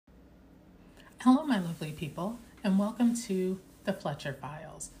Hello, my lovely people, and welcome to The Fletcher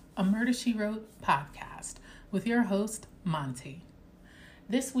Files, a Murder, She Wrote podcast with your host, Monty.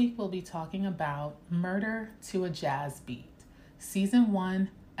 This week we'll be talking about Murder to a Jazz Beat, Season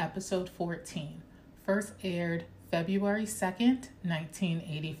 1, Episode 14, first aired February 2nd,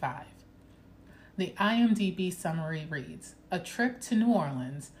 1985. The IMDb summary reads, "A trip to New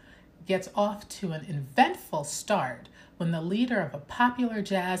Orleans gets off to an eventful start when the leader of a popular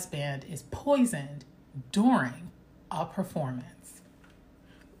jazz band is poisoned during a performance."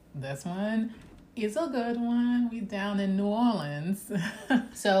 This one is a good one. We down in New Orleans.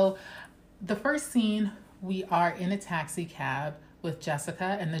 So the first scene, we are in a taxi cab with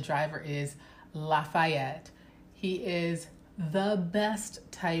Jessica, and the driver is Lafayette. He is the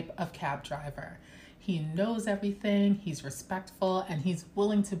best type of cab driver. He knows everything, he's respectful, and he's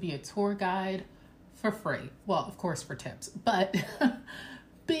willing to be a tour guide for free. Well, of course for tips, but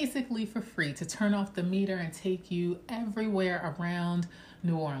basically for free, to turn off the meter and take you everywhere around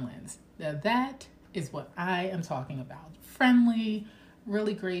New Orleans. Now that is what I am talking about. Friendly,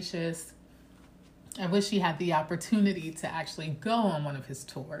 really gracious. I wish he had the opportunity to actually go on one of his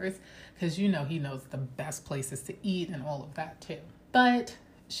tours, because he knows the best places to eat and all of that too. But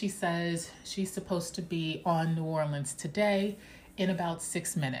she says she's supposed to be on New Orleans today in about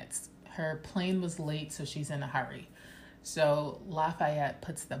 6 minutes. Her plane was late, so she's in a hurry. So Lafayette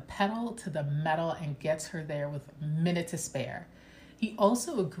puts the pedal to the metal and gets her there with a minute to spare. He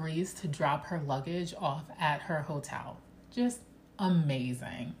also agrees to drop her luggage off at her hotel. Just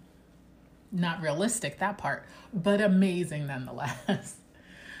amazing. Not realistic, that part, but amazing nonetheless.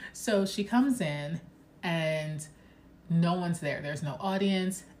 So she comes in and no one's there. There's no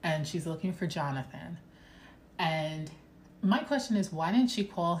audience, and she's looking for Jonathan. And my question is, why didn't she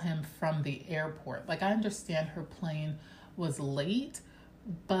call him from the airport? Like, I understand her plane was late,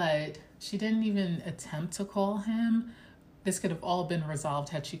 but she didn't even attempt to call him. This could have all been resolved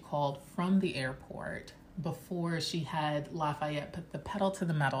had she called from the airport before she had Lafayette put the pedal to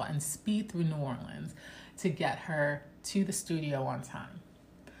the metal and speed through New Orleans to get her to the studio on time.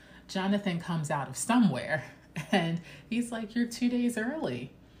 Jonathan comes out of somewhere and he's like, "You're 2 days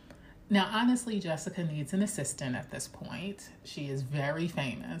early." Now, honestly, Jessica needs an assistant at this point. She is very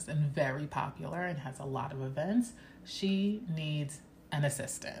famous and very popular and has a lot of events. She needs an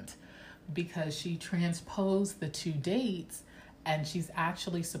assistant because she transposed the two dates, and she's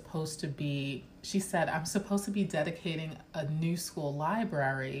actually supposed to be, she said, "I'm supposed to be dedicating a new school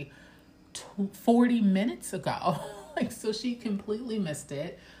library 40 minutes ago." So she completely missed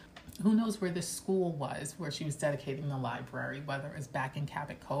it. Who knows where this school was where she was dedicating the library, whether it was back in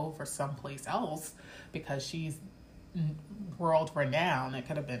Cabot Cove or someplace else, because she's world renowned. It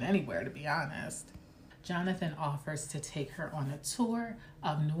could have been anywhere, to be honest. Jonathan offers to take her on a tour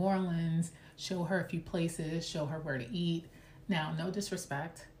of New Orleans, show her a few places, show her where to eat. Now, no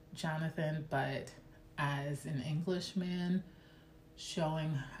disrespect, Jonathan, but as an Englishman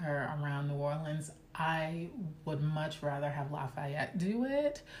showing her around New Orleans, I would much rather have Lafayette do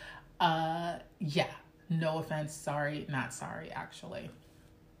it. No offense, sorry, not sorry, actually.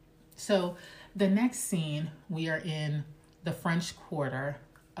 So the next scene, we are in the French Quarter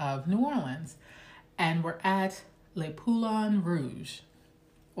of New Orleans, and we're at Le Poulin Rouge,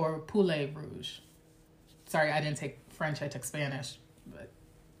 or Poulet Rouge. Sorry, I didn't take French, I took Spanish, but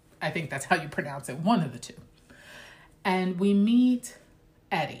I think that's how you pronounce it, one of the two. And we meet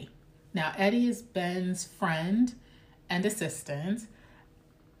Eddie. Now, Eddie is Ben's friend and assistant.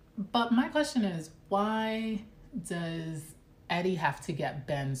 But my question is, why does Eddie have to get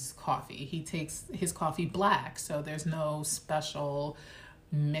Ben's coffee? He takes his coffee black, so there's no special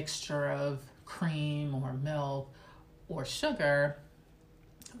mixture of cream or milk or sugar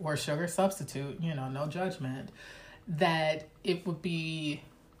substitute, no judgment, that it would be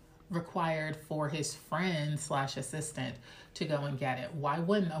required for his friend / assistant to go and get it. Why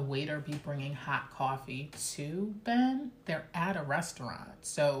wouldn't a waiter be bringing hot coffee to Ben? They're at a restaurant.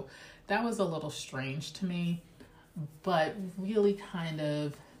 So that was a little strange to me, but really kind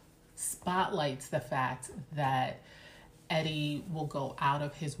of spotlights the fact that Eddie will go out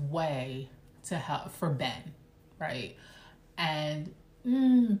of his way to help for Ben, right? And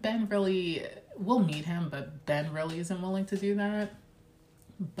Ben really, we'll meet him, but Ben really isn't willing to do that.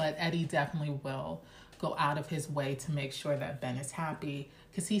 But Eddie definitely will go out of his way to make sure that Ben is happy,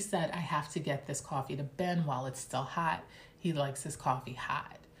 because he said, "I have to get this coffee to Ben while it's still hot. He likes his coffee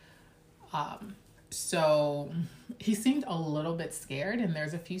hot." So he seemed a little bit scared, and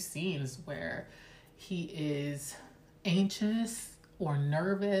there's a few scenes where he is anxious or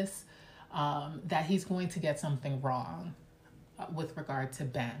nervous that he's going to get something wrong with regard to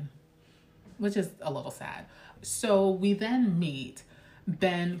Ben. which is a little sad. So we then meet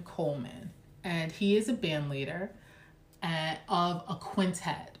Ben Coleman, and he is a band leader of a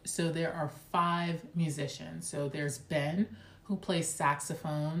quintet. So there are 5 musicians. So there's Ben, who plays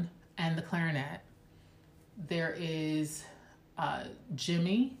saxophone and the clarinet. There is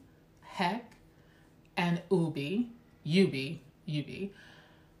Jimmy, Heck, and Ubi.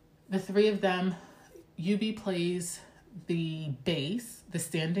 The 3 of them, Ubi plays the bass, the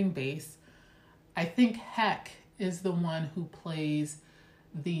standing bass. I think Heck is the one who plays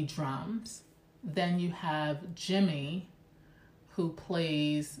the drums. Then you have Jimmy, who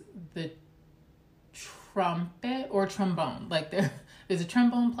plays the trumpet or trombone. Like there's a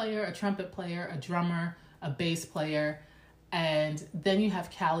trombone player, a trumpet player, a drummer, a bass player, and then you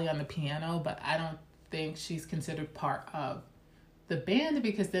have Callie on the piano, but I don't think she's considered part of the band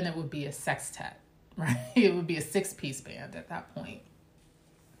because then it would be a sextet, right? It would be a 6-piece band at that point.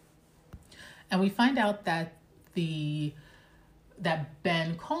 And we find out that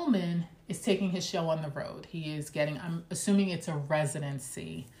Ben Coleman is taking his show on the road. He is getting, I'm assuming it's a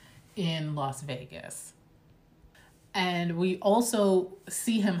residency in Las Vegas. And we also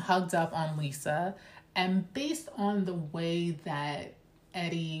see him hugged up on Lisa. And based on the way that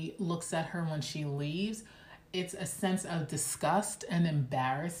Eddie looks at her when she leaves, it's a sense of disgust and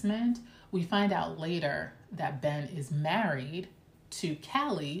embarrassment. We find out later that Ben is married to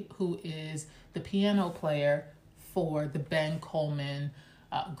Callie, who is the piano player for the Ben Coleman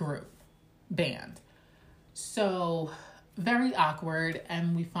band. So very awkward,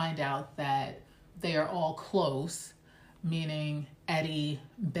 and we find out that they are all close, meaning Eddie,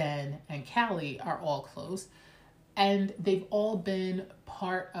 Ben, and Callie are all close, and they've all been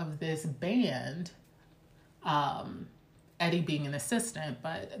part of this band, Eddie being an assistant,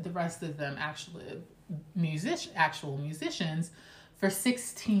 but the rest of them actual musicians for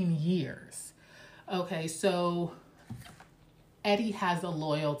 16 years. Okay, so Eddie has a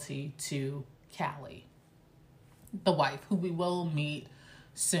loyalty to Callie, the wife, who we will meet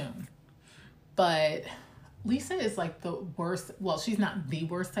soon. But Lisa is like the worst. Well, she's not the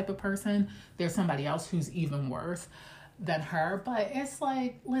worst type of person. There's somebody else who's even worse than her. But it's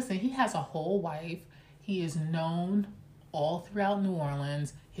like, listen, he has a whole wife. He is known all throughout New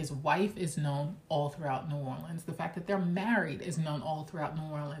Orleans. His wife is known all throughout New Orleans. The fact that they're married is known all throughout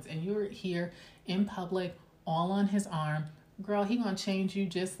New Orleans. And you're here in public, all on his arm. Girl, he gonna change you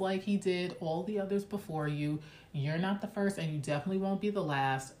just like he did all the others before you. You're not the first, and you definitely won't be the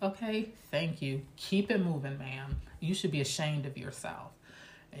last. Okay, thank you. Keep it moving, ma'am. You should be ashamed of yourself.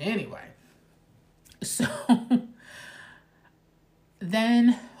 Anyway, so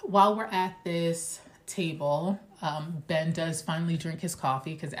then while we're at this table, Ben does finally drink his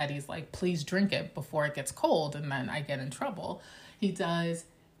coffee because Eddie's like, please drink it before it gets cold and then I get in trouble. He does.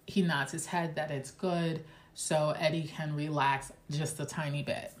 He nods his head that it's good, so Eddie can relax just a tiny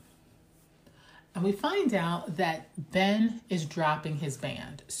bit. And we find out that Ben is dropping his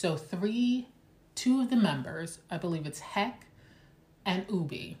band. So two of the members, I believe it's Heck and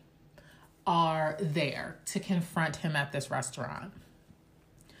Ubi, are there to confront him at this restaurant.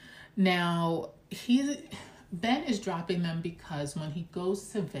 Now, Ben is dropping them because when he goes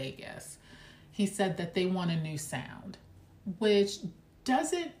to Vegas, he said that they want a new sound, which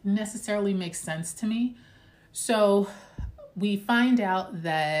doesn't necessarily make sense to me. So we find out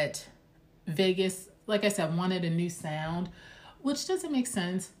that Vegas, like I said, wanted a new sound, which doesn't make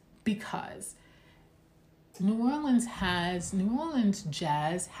sense because New Orleans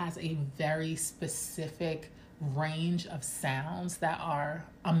jazz has a very specific range of sounds that are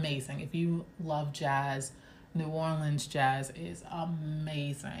amazing. If you love jazz, New Orleans jazz is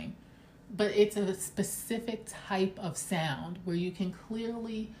amazing. But it's a specific type of sound where you can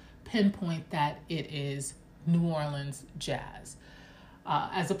clearly pinpoint that it is New Orleans jazz,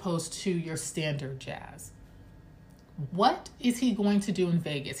 as opposed to your standard jazz. What is he going to do in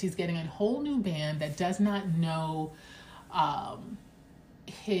Vegas? He's getting a whole new band that does not know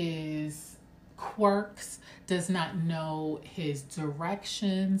his quirks, does not know his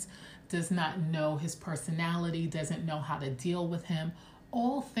directions, does not know his personality, doesn't know how to deal with him.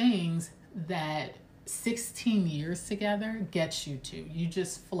 All things that 16 years together gets you to. You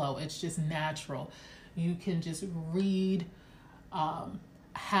just flow. It's just natural. You can just read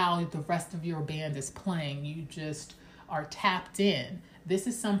how the rest of your band is playing. You just are tapped in. This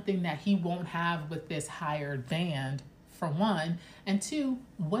is something that he won't have with this hired band, for one. And two,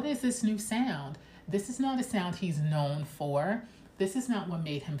 what is this new sound? This is not a sound he's known for. This is not what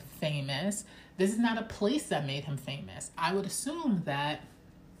made him famous. This is not a place that made him famous. I would assume that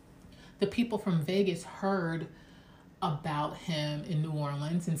the people from Vegas heard about him in New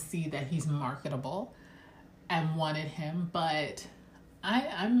Orleans and see that he's marketable and wanted him. But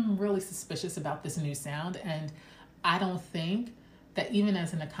I'm really suspicious about this new sound, and I don't think that even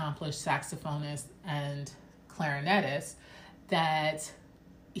as an accomplished saxophonist and clarinetist, that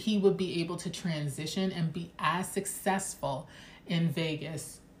he would be able to transition and be as successful in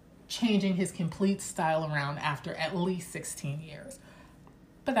Vegas, changing his complete style around after at least 16 years.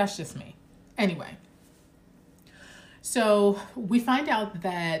 But that's just me. Anyway, so we find out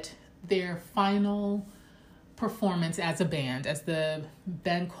that their final performance as a band, as the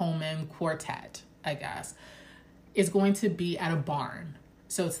Ben Coleman Quartet, I guess, is going to be at a barn.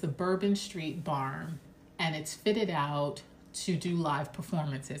 So it's the Bourbon Street Barn, and it's fitted out to do live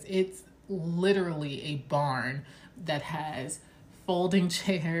performances. It's literally a barn that has folding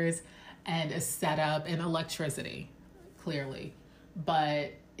chairs and a setup and electricity, clearly.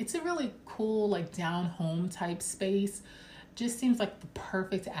 But it's a really cool, like, down home type space. Just seems like the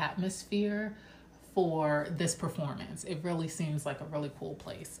perfect atmosphere for this performance. It really seems like a really cool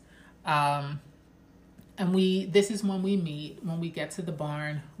place. And this is when we get to the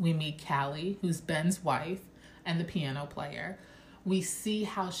barn, we meet Callie, who's Ben's wife and the piano player. We see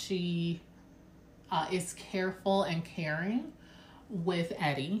how she is careful and caring with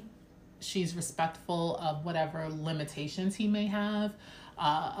Eddie. She's respectful of whatever limitations he may have,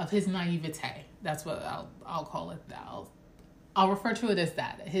 of his naivete. That's what I'll call it. I'll refer to it as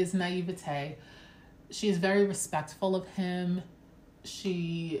that, his naivete. She's very respectful of him.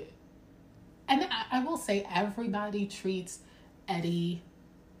 And I will say, everybody treats Eddie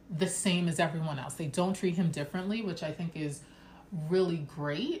the same as everyone else. They don't treat him differently, which I think is really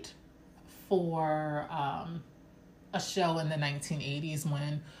great for a show in the 1980s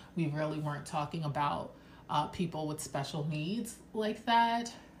when we really weren't talking about people with special needs like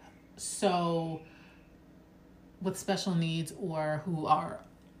that. So with special needs, or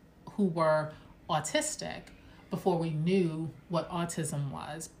who were autistic before we knew what autism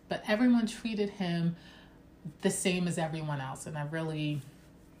was. But everyone treated him the same as everyone else. And I really,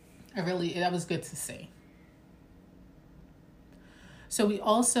 that was good to see. So we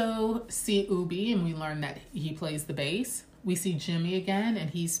also see Ubi, and we learn that he plays the bass. We see Jimmy again, and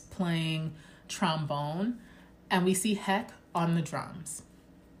he's playing trombone. And we see Heck on the drums.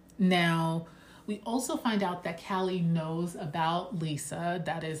 Now, we also find out that Callie knows about Lisa,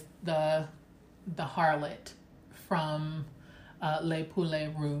 that is the harlot from Les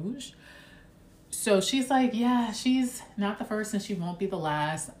Poulets Rouges. So she's like, yeah, she's not the first and she won't be the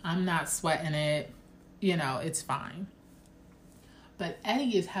last. I'm not sweating it. It's fine. But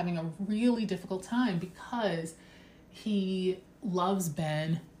Eddie is having a really difficult time because he loves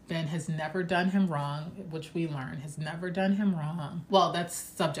Ben. Ben has never done him wrong, which we learn has never done him wrong. Well, that's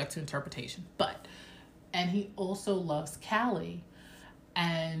subject to interpretation. And he also loves Callie.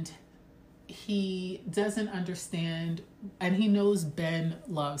 And he doesn't understand, and he knows Ben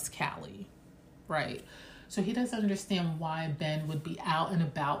loves Callie, right? So he doesn't understand why Ben would be out and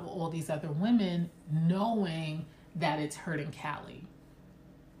about with all these other women knowing that it's hurting Callie.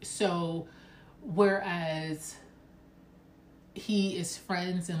 So whereas he is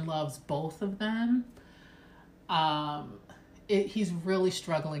friends and loves both of them, he's really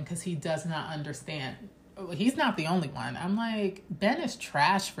struggling because he does not understand. He's not the only one. I'm like, Ben is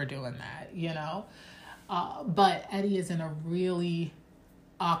trash for doing that, but Eddie is in a really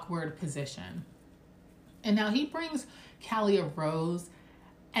awkward position. And now he brings Callie a rose,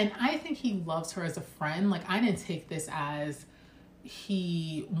 and I think he loves her as a friend. Like, I didn't take this as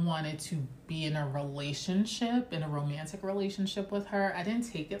he wanted to be in a romantic relationship with her. I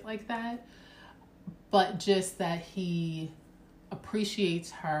didn't take it like that, but just that he appreciates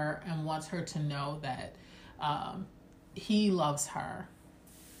her and wants her to know that he loves her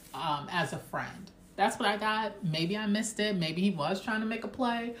as a friend. That's what I got. Maybe I missed it. Maybe he was trying to make a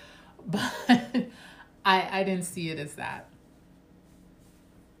play, but I didn't see it as that.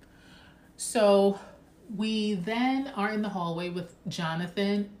 So we then are in the hallway with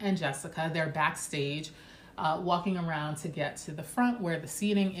Jonathan and Jessica. They're backstage, walking around to get to the front where the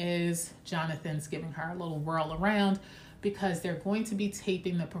seating is. Jonathan's giving her a little whirl around because they're going to be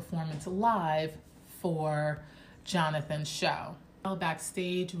taping the performance live for Jonathan's show.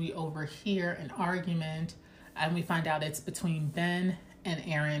 Backstage, we overhear an argument, and we find out it's between Ben and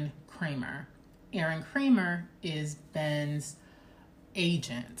Aaron Kramer. Aaron Kramer is Ben's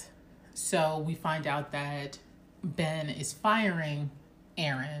agent. So we find out that Ben is firing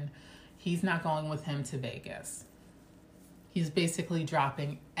Aaron. He's not going with him to Vegas. He's basically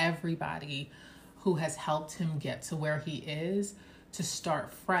dropping everybody who has helped him get to where he is to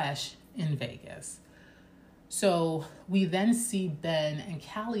start fresh in Vegas. So we then see Ben and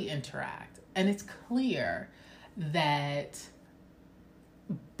Callie interact, and it's clear that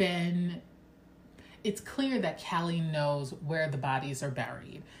Ben it's clear that Callie knows where the bodies are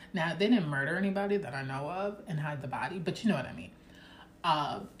buried. Now, they didn't murder anybody that I know of and hide the body, but you know what I mean.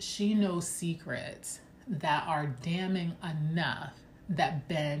 She knows secrets that are damning enough that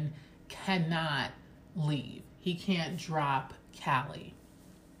Ben cannot leave. He can't drop Callie.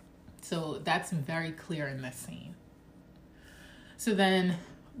 So that's very clear in this scene. So then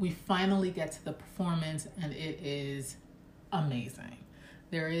we finally get to the performance, and it is amazing.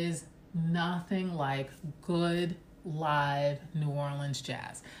 There is nothing like good live New Orleans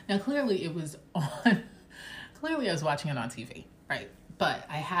jazz. Now, clearly it was on, clearly I was watching it on TV, right? But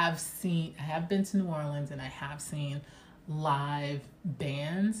I have been to New Orleans and I have seen live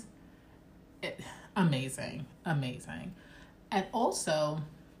bands. Amazing. And also,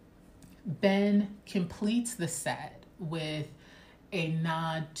 Ben completes the set with a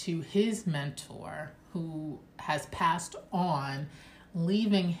nod to his mentor who has passed on,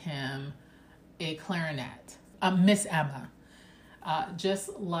 leaving him a clarinet, Miss Emma.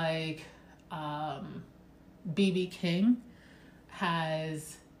 Just like B.B. King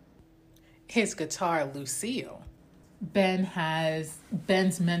has his guitar, Lucille.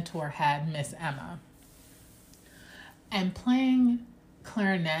 Ben's mentor had Miss Emma. And playing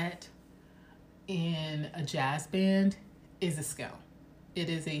clarinet in a jazz band is a skill. It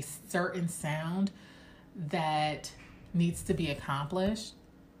is a certain sound that needs to be accomplished.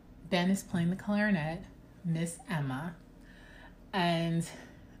 Ben is playing the clarinet, Miss Emma, and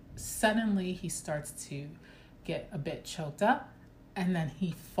suddenly he starts to get a bit choked up, and then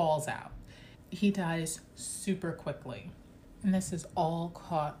he falls out. He dies super quickly, and this is all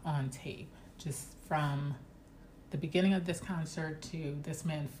caught on tape, just from the beginning of this concert to this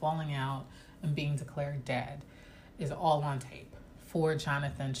man falling out and being declared dead is all on tape for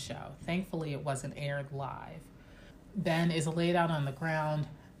Jonathan's show. Thankfully, it wasn't aired live. Ben is laid out on the ground.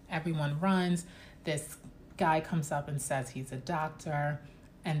 Everyone runs. This guy comes up and says he's a doctor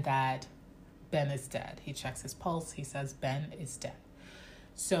and that Ben is dead. He checks his pulse. He says Ben is dead.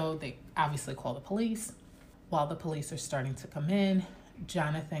 So they obviously call the police. While the police are starting to come in,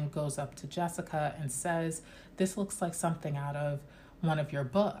 Jonathan goes up to Jessica and says, "This looks like something out of one of your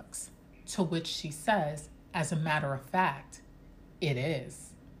books." To which she says, "As a matter of fact, it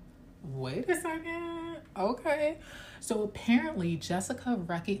is." Wait a second. Okay. So apparently Jessica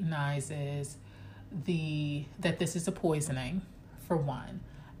recognizes that this is a poisoning, for one,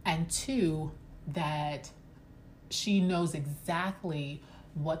 and two, that she knows exactly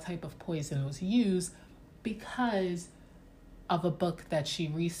what type of poison was used because of a book that she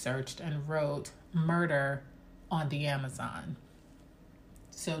researched and wrote, Murder on the Amazon.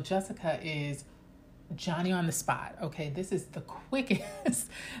 So Jessica is Johnny on the spot. Okay, this is the quickest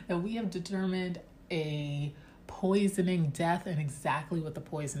that we have determined a poisoning death and exactly what the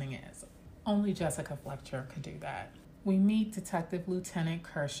poisoning is. Only Jessica Fletcher could do that. We meet Detective Lieutenant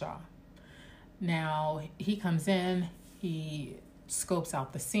Kershaw. Now, he comes in, he scopes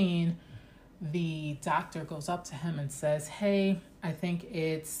out the scene. The doctor goes up to him and says, "Hey, I think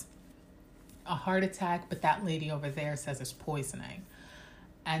it's a heart attack, but that lady over there says it's poisoning."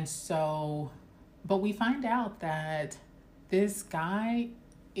 And so, but we find out that this guy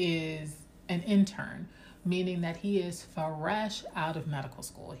is an intern, meaning that he is fresh out of medical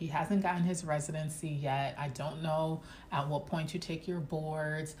school. He hasn't gotten his residency yet. I don't know at what point you take your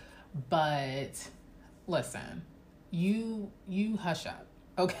boards, but listen, you hush up,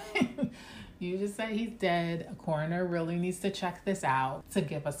 okay? You just say he's dead. A coroner really needs to check this out to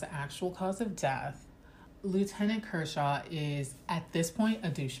give us the actual cause of death. Lieutenant Kershaw is, at this point, a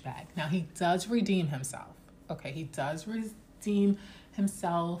douchebag. Now, he does redeem himself. Okay, he does redeem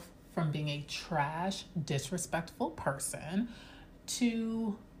himself from being a trash, disrespectful person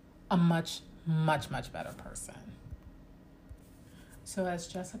to a much, much, much better person. So as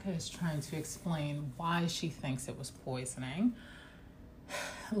Jessica is trying to explain why she thinks it was poisoning,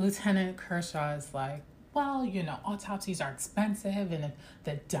 Lieutenant Kershaw is like, "Well, autopsies are expensive, and if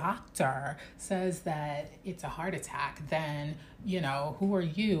the doctor says that it's a heart attack, then, who are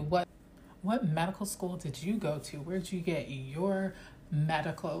you? What medical school did you go to? Where'd you get your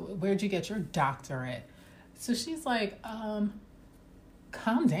doctorate?" So she's like,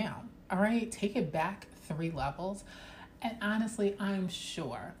 calm down, all right? Take it back 3 levels. And honestly, I'm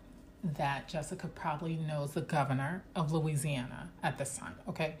sure that Jessica probably knows the governor of Louisiana at this time,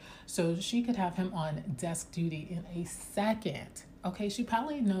 okay? So she could have him on desk duty in a second, okay? She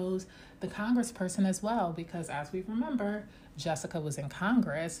probably knows the congressperson as well because, as we remember, Jessica was in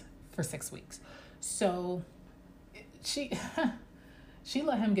Congress for 6 weeks. So she she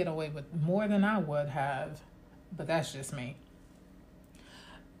let him get away with more than I would have, but that's just me.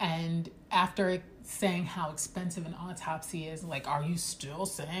 And after saying how expensive an autopsy is, like, are you still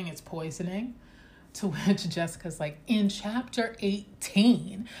saying it's poisoning? To which Jessica's like, in chapter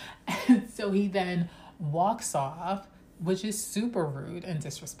 18. And so he then walks off, which is super rude and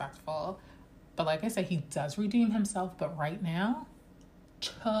disrespectful. But like I said, he does redeem himself, but right now,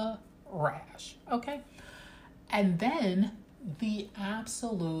 trash. Okay? And then the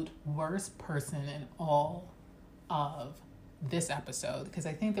absolute worst person in all of this episode, because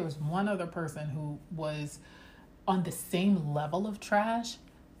I think there was one other person who was on the same level of trash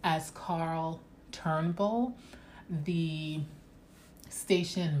as Carl Turnbull, the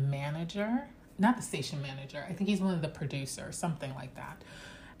station manager. Not the station manager, I think he's one of the producers, something like that.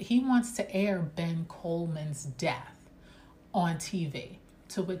 He wants to air Ben Coleman's death on TV,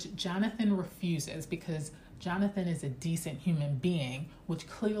 to which Jonathan refuses because Jonathan is a decent human being, which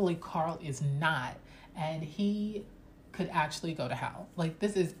clearly Carl is not, and he could actually go to hell. Like,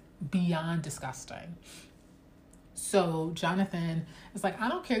 this is beyond disgusting. So Jonathan is like, I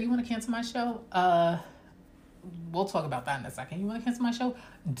don't care, you want to cancel my show? We'll talk about that in a second. You want to cancel my show?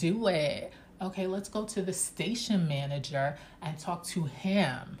 Do it. Okay, let's go to the station manager and talk to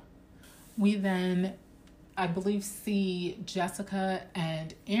him. We then, I believe, see Jessica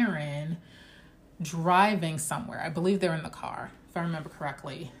and Aaron driving somewhere. I believe they're in the car, if I remember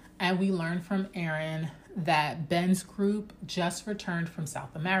correctly. And we learn from Aaron that Ben's group just returned from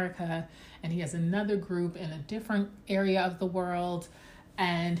South America, and he has another group in a different area of the world.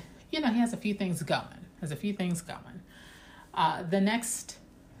 And, he has a few things going. The next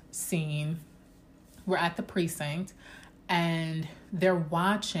scene, we're at the precinct, and they're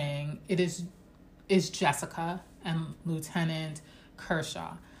watching. It is Jessica and Lieutenant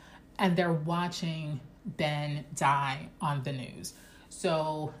Kershaw, and they're watching Ben die on the news.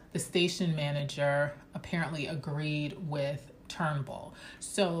 So the station manager apparently agreed with Turnbull.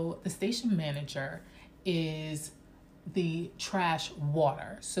 So the station manager is the trash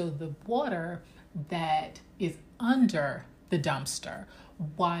water. So the water that is under the dumpster,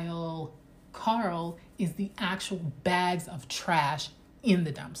 while Carl is the actual bags of trash in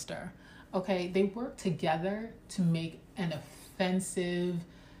the dumpster. Okay, they work together to make an offensive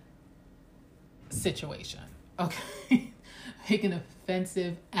situation. Okay, make an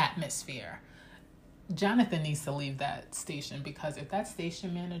offensive atmosphere. Jonathan needs to leave that station, because if that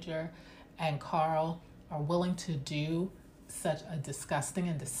station manager and Carl are willing to do such a disgusting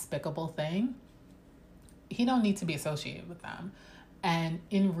and despicable thing, he don't need to be associated with them. And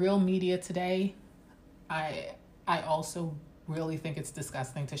in real media today, I also really think it's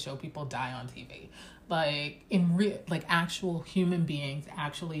disgusting to show people die on TV. Like, like actual human beings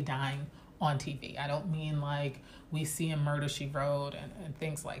actually dying on TV. I don't mean like we see in Murder, She Wrote and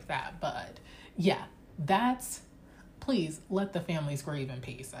things like that. But yeah, please let the families grieve in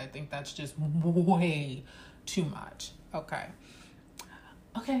peace. I think that's just way too much. Okay,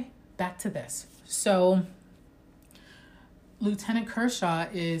 back to this. So Lieutenant Kershaw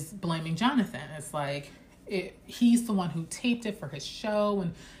is blaming Jonathan. It's like he's the one who taped it for his show,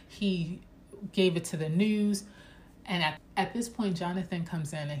 and he gave it to the news. And at this point, Jonathan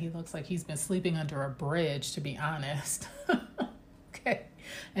comes in, and he looks like he's been sleeping under a bridge, to be honest. Okay.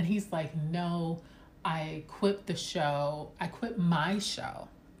 And he's like, no, I quit the show. I quit my show.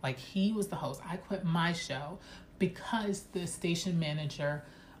 Like, he was the host. I quit my show because the station manager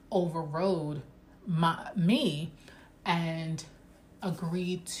overrode me and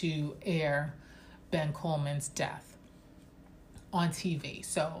agreed to air Ben Coleman's death on TV.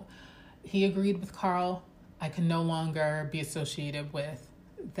 So he agreed with Carl. I can no longer be associated with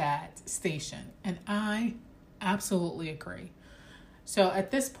that station. And I absolutely agree. So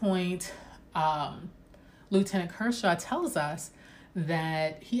at this point, Lieutenant Kershaw tells us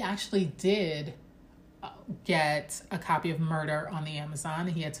that he actually did get a copy of Murder on the Amazon.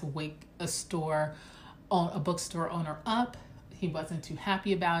 He had to wake a bookstore owner up. He wasn't too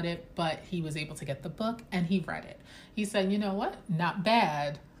happy about it, but he was able to get the book and he read it. He said, you know what? Not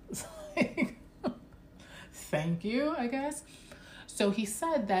bad. Thank you, I guess. So he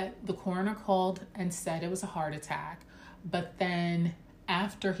said that the coroner called and said it was a heart attack. But then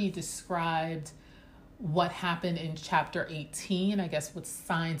after he described what happened in chapter 18, I guess with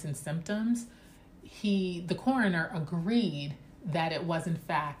signs and symptoms, the coroner agreed that it was in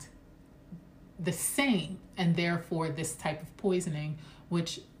fact the same, and therefore this type of poisoning,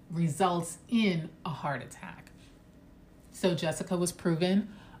 which results in a heart attack. So Jessica was proven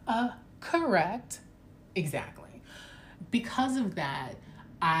correct. Exactly. Because of that,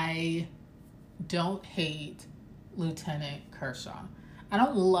 I don't hate Lieutenant Kershaw. I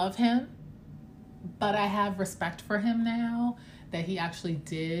don't love him, but I have respect for him now that he actually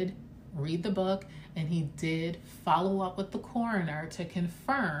did read the book and he did follow up with the coroner to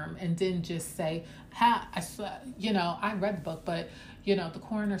confirm and didn't just say, I read the book, but, the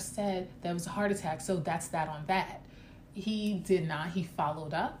coroner said that was a heart attack, so that's that on that. He did not. He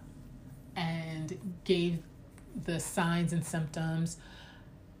followed up and gave the signs and symptoms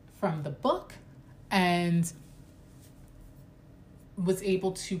from the book and was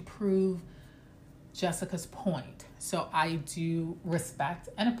able to prove Jessica's point. So I do respect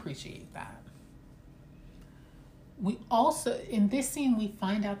and appreciate that. We also, in this scene, we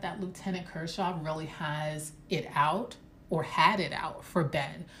find out that Lieutenant Kershaw really has it out or had it out for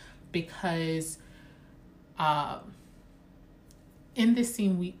Ben because in this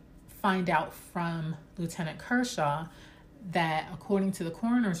scene, we find out from Lieutenant Kershaw that according to the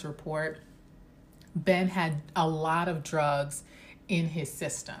coroner's report, Ben had a lot of drugs in his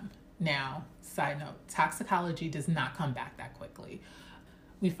system. Now, side note, toxicology does not come back that quickly.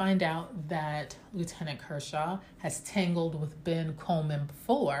 We find out that Lieutenant Kershaw has tangled with Ben Coleman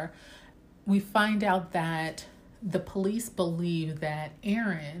before. We find out that the police believe that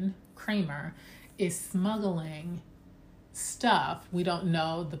Aaron Kramer is smuggling stuff, we don't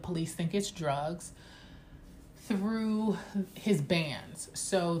know, the police think it's drugs, through his bands.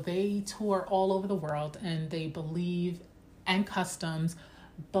 So they tour all over the world and they believe, and customs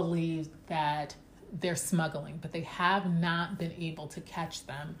believe that they're smuggling, but they have not been able to catch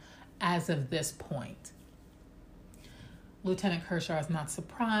them as of this point. Lieutenant Kershaw is not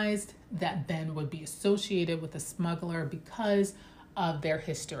surprised that Ben would be associated with a smuggler because of their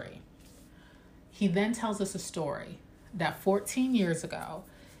history. He then tells us a story that 14 years ago,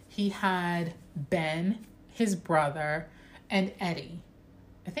 he had Ben, his brother, and Eddie.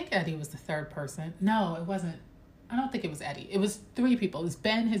 I think Eddie was the third person. No, it wasn't. I don't think it was Eddie. It was 3 people. It was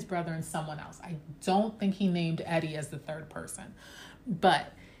Ben, his brother, and someone else. I don't think he named Eddie as the third person.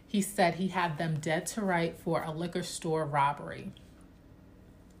 But he said he had them dead to right for a liquor store robbery.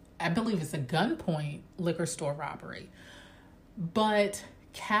 I believe it's a gunpoint liquor store robbery. But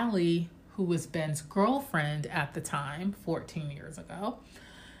Callie, who was Ben's girlfriend at the time, 14 years ago,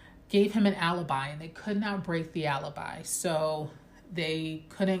 gave him an alibi, and they could not break the alibi. So they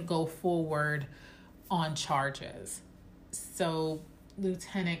couldn't go forward on charges. So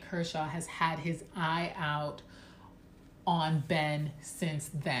Lieutenant Kershaw has had his eye out on Ben since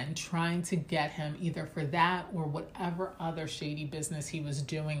then, trying to get him either for that or whatever other shady business he was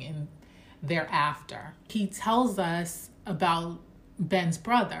doing in thereafter. He tells us about Ben's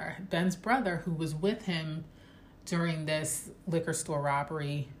brother. Ben's brother, who was with him during this liquor store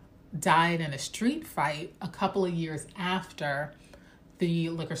robbery, died in a street fight a couple of years after the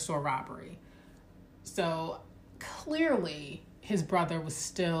liquor store robbery. So clearly his brother was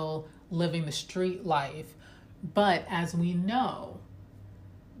still living the street life. But as we know,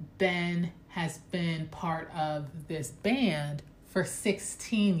 Ben has been part of this band for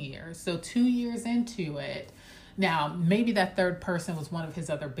 16 years. So 2 years into it. Now, maybe that third person was one of his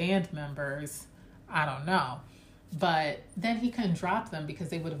other band members. I don't know. But then he couldn't drop them because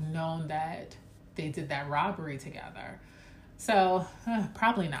they would have known that they did that robbery together. So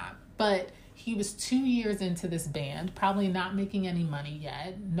probably not. But he was 2 years into this band, probably not making any money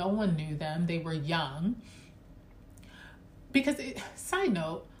yet. No one knew them. They were young. Because, side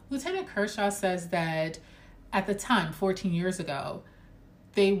note, Lieutenant Kershaw says that at the time, 14 years ago,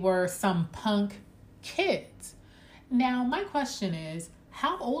 they were some punk kids. Now, my question is,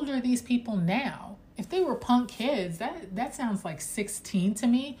 how old are these people now? If they were punk kids, that sounds like 16 to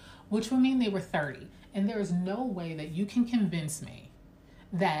me, which would mean they were 30. And there is no way that you can convince me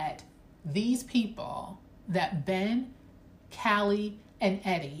that these people, that Ben, Callie, and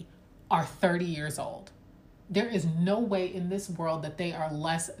Eddie are 30 years old. There is no way in this world that they are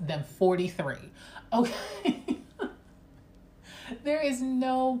less than 43. Okay? There is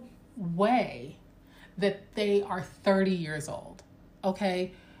no way that they are 30 years old.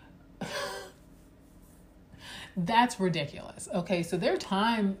 Okay? That's ridiculous. Okay, so their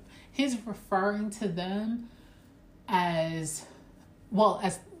time, he's referring to them as, well,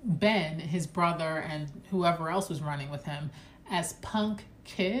 as Ben, his brother, and whoever else was running with him, as punk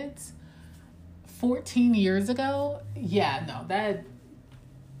kids 14 years ago. Yeah, no, that,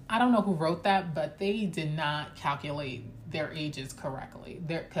 I don't know who wrote that, but they did not calculate their ages correctly.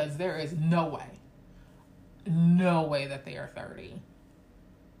 Because there is no way that they are 30.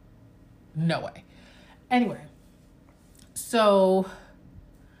 No way. Anyway, so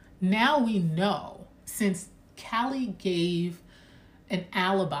now we know, since Callie gave an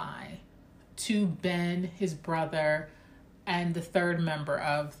alibi to Ben, his brother, and the third member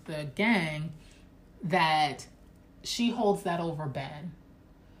of the gang that she holds that over Ben.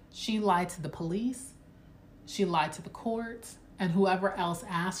 She lied to the police. She lied to the courts and whoever else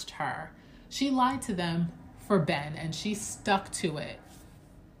asked her. She lied to them for Ben, and she stuck to it.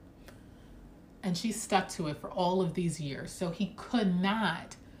 And she stuck to it for all of these years. So he could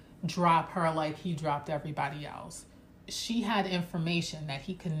not drop her like he dropped everybody else. She had information that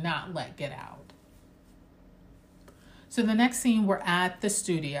he could not let get out. So the next scene, we're at the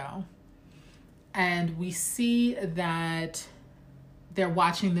studio. And we see that they're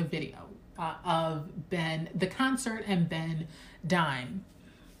watching the video of Ben, the concert, and Ben dying.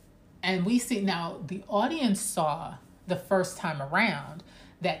 And we see now the audience saw the first time around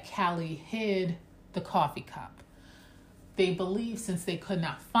that Callie hid the coffee cup. They believe, since they could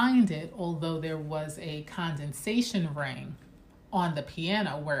not find it, although there was a condensation ring on the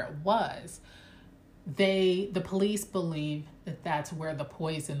piano where it was, the police believe that that's where the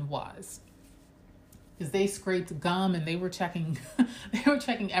poison was. Because they scraped gum and they were checking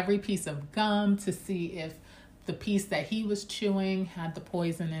every piece of gum to see if the piece that he was chewing had the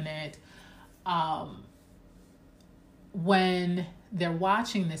poison in it. When they're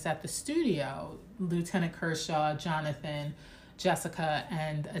watching this at the studio, Lieutenant Kershaw, Jonathan, Jessica,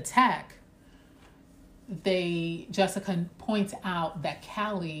 and a tech, Jessica points out that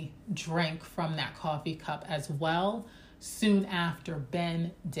Callie drank from that coffee cup as well soon after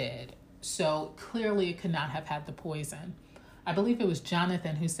Ben did. So clearly it could not have had the poison. I believe it was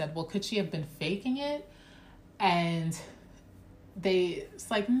Jonathan who said, well, could she have been faking it? And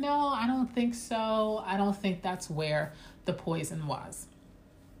it's like, no, I don't think so. I don't think that's where the poison was.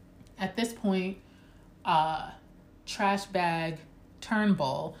 At this point, trash bag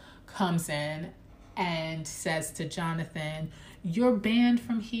Turnbull comes in and says to Jonathan, you're banned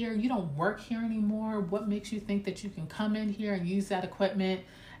from here. You don't work here anymore. What makes you think that you can come in here and use that equipment?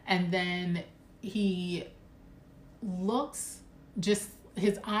 And then he looks, just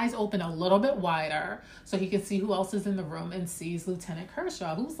his eyes open a little bit wider so he can see who else is in the room, and sees Lieutenant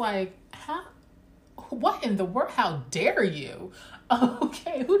Kershaw, who's like, what in the world? How dare you?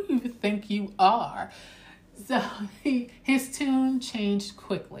 Okay, who do you think you are? So his tune changed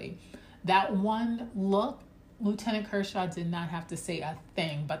quickly. That one look, Lieutenant Kershaw did not have to say a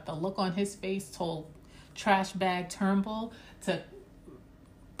thing, but the look on his face told trash bag Turnbull to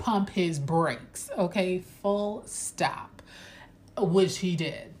pump his brakes, okay? Full stop, which he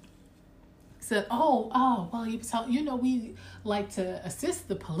did. Said, well, he was telling, we like to assist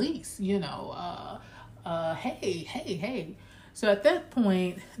the police, hey. So at that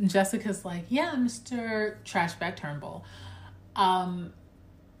point, Jessica's like, yeah, Mr. Trashbag Turnbull,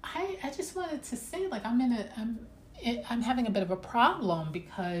 I just wanted to say, like, I'm having a bit of a problem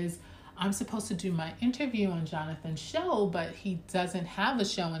because I'm supposed to do my interview on Jonathan's show, but he doesn't have a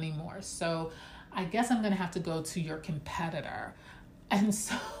show anymore. So I guess I'm going to have to go to your competitor. And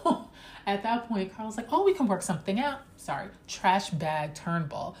so at that point, Carl's like, we can work something out. Sorry, Trash Bag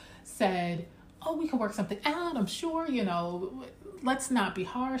Turnbull said, we can work something out. I'm sure, let's not be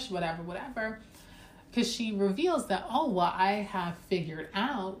harsh, whatever. Because she reveals that, I have figured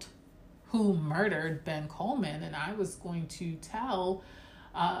out who murdered Ben Coleman. And I was going to tell,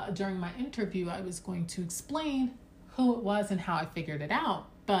 during my interview, I was going to explain who it was and how I figured it out.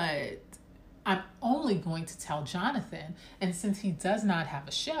 But I'm only going to tell Jonathan. And since he does not have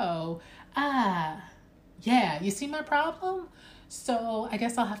a show, you see my problem? So I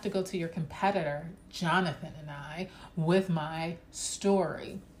guess I'll have to go to your competitor, Jonathan, and I, with my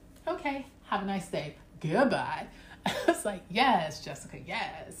story. Okay, have a nice day. Goodbye. I was like, yes, Jessica,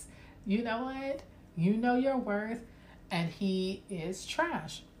 yes. You know what? You know your worth, and he is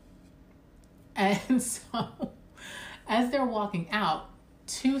trash. And so as they're walking out,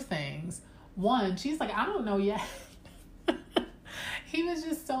 two things. One, she's like, I don't know yet. He was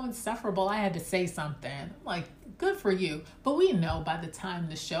just so insufferable. I had to say something. Like, good for you. But we know by the time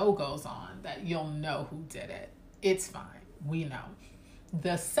the show goes on that you'll know who did it. It's fine. We know.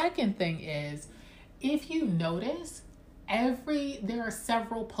 The second thing is, if you notice, there are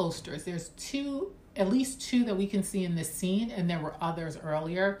several posters. There's at least two that we can see in this scene, and there were others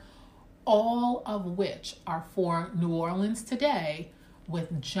earlier, all of which are for New Orleans Today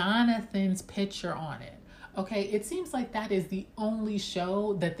with Jonathan's picture on it. Okay, it seems like that is the only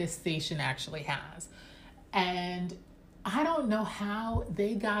show that this station actually has. And I don't know how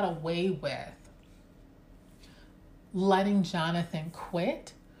they got away with letting Jonathan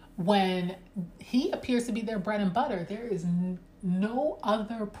quit when he appears to be their bread and butter. There is no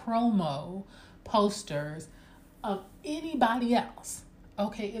other promo posters of anybody else.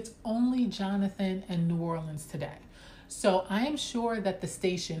 Okay, it's only Jonathan and New Orleans today. So I am sure that the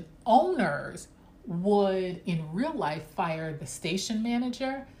station owners would, in real life, fire the station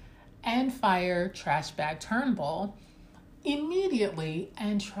manager and fire Trash Bag Turnbull immediately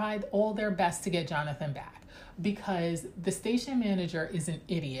and tried all their best to get Jonathan back, because the station manager is an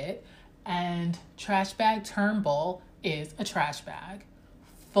idiot and Trash Bag Turnbull is a trash bag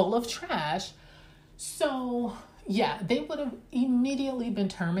full of trash. So yeah, they would have immediately been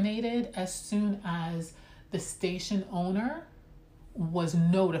terminated as soon as the station owner was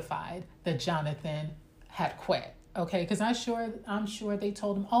notified that Jonathan had quit. Okay, because I'm sure they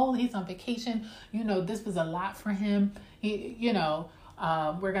told him, oh, he's on vacation. This was a lot for him.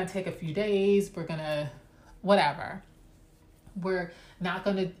 We're gonna take a few days. We're gonna whatever. We're not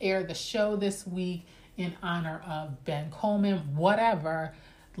gonna air the show this week in honor of Ben Coleman. Whatever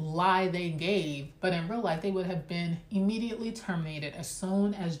lie they gave, but in real life they would have been immediately terminated as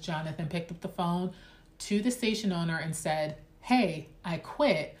soon as Jonathan picked up the phone to the station owner and said, hey, I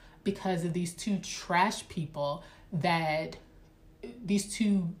quit because of these two trash people, that these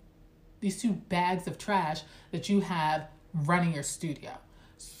two bags of trash that you have running your studio.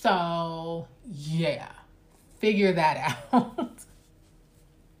 So yeah, figure that out.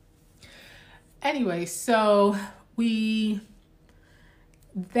 Anyway, so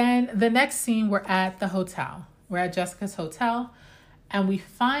then the next scene, we're at the hotel. We're at Jessica's hotel, and we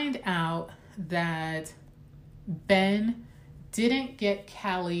find out that Ben didn't get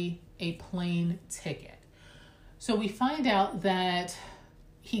Callie a plane ticket. So we find out that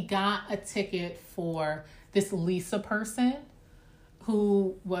he got a ticket for this Lisa person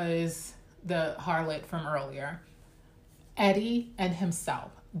who was the harlot from earlier, Eddie, and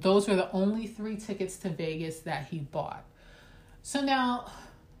himself. Those were the only 3 tickets to Vegas that he bought. So now,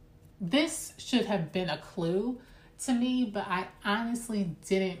 this should have been a clue to me, but I honestly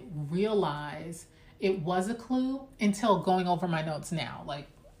didn't realize it was a clue until going over my notes now. Like,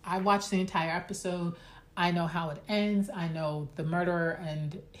 I watched the entire episode. I know how it ends. I know the murderer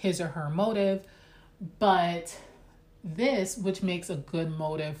and his or her motive. But this, which makes a good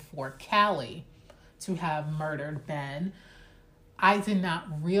motive for Callie to have murdered Ben, I did not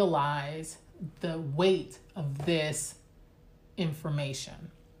realize the weight of this information.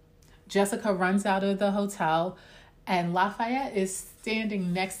 Jessica runs out of the hotel, and Lafayette is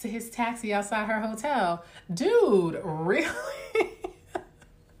standing next to his taxi outside her hotel. Dude, really?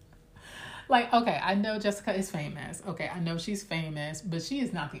 Like, okay, I know Jessica is famous. Okay, I know she's famous, but she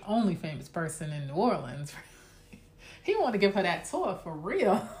is not the only famous person in New Orleans. He want to give her that tour for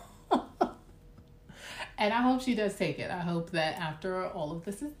real. And I hope she does take it. I hope that after all of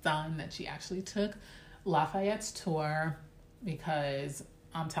this is done, that she actually took Lafayette's tour, because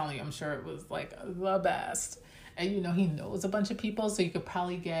I'm telling you, I'm sure it was like the best. And he knows a bunch of people, so you could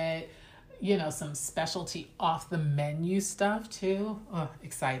probably get, some specialty off the menu stuff too. Oh,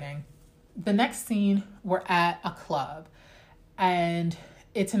 exciting. The next scene, we're at a club, and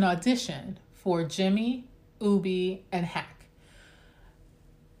it's an audition for Jimmy, Ubi, and Hack.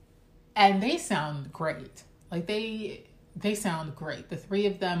 And they sound great. Like, they sound great. The 3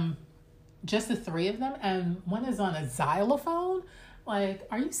 of them, just the 3 of them, and one is on a xylophone. Like,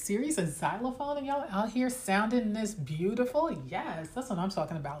 are you serious? A xylophone, and y'all out here sounding this beautiful? Yes, that's what I'm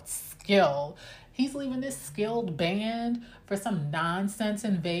talking about. Skill. He's leaving this skilled band for some nonsense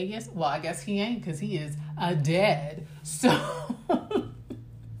in Vegas. Well, I guess he ain't, because he is dead. So,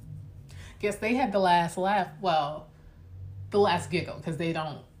 guess they had the last laugh. Well, the last giggle, because they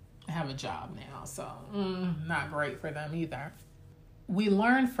don't have a job now. So, not great for them either. We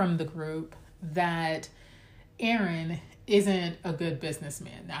learned from the group that Aaron isn't a good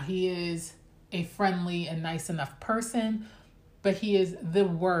businessman. Now, he is a friendly and nice enough person, but he is the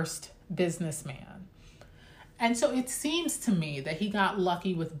worst businessman. And so it seems to me that he got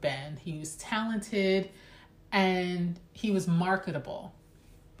lucky with Ben. He was talented and he was marketable,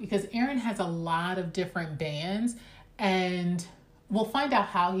 because Aaron has a lot of different bands, and we'll find out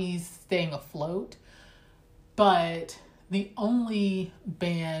how he's staying afloat. But the only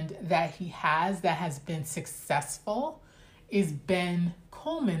band that he has that has been successful is Ben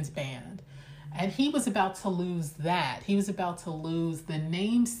Coleman's band. And he was about to lose that. He was about to lose the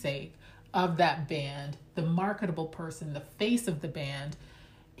namesake of that band, the marketable person, the face of the band.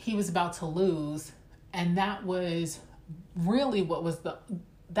 He was about to lose. And that was really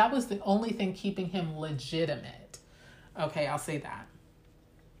that was the only thing keeping him legitimate. Okay, I'll say that.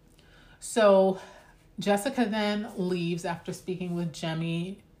 So Jessica then leaves after speaking with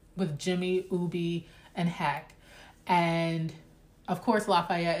Jimmy, Ubi, and Heck. And of course,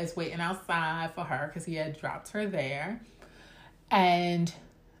 Lafayette is waiting outside for her because he had dropped her there. And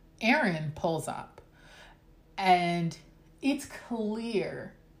Aaron pulls up, and it's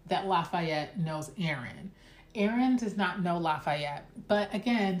clear that Lafayette knows Aaron. Aaron does not know Lafayette, but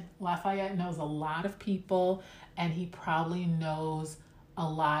again, Lafayette knows a lot of people, and he probably knows a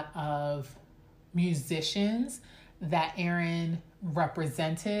lot of musicians that Aaron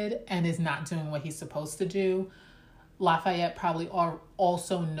represented and is not doing what he's supposed to do. Lafayette probably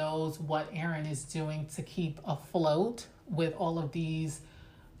also knows what Aaron is doing to keep afloat with all of these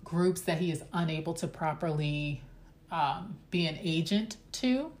groups that he is unable to properly be an agent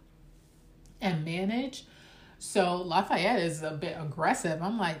to and manage. So Lafayette is a bit aggressive.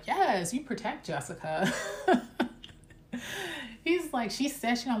 I'm like, yes, you protect Jessica. He's like, she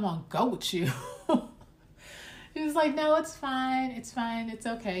said she don't want to go with you. He's like, no, it's fine. It's fine. It's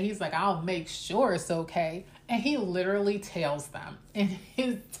okay. He's like, I'll make sure it's okay. And he literally tails them in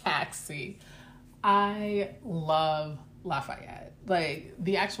his taxi. I love Lafayette. Like,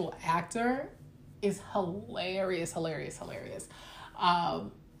 the actual actor is hilarious.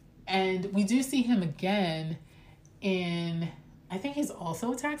 And we do see him again in, I think he's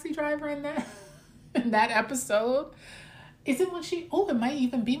also a taxi driver in that episode. Is it when it might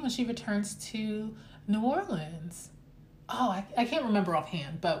even be when she returns to New Orleans. I can't remember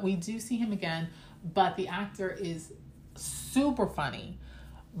offhand, but we do see him again. But the actor is super funny.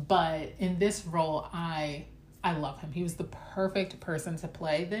 But in this role, I love him. He was the perfect person to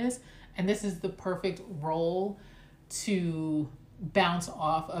play this. And this is the perfect role to bounce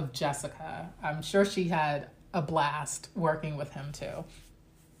off of Jessica. I'm sure she had a blast working with him too.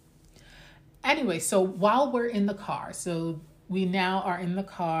 Anyway, so while we're in the car, so we now are in the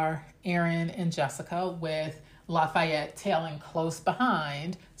car, Aaron and Jessica, with Lafayette tailing close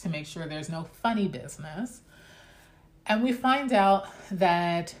behind to make sure there's no funny business. And we find out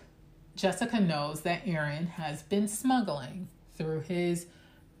that Jessica knows that Aaron has been smuggling through his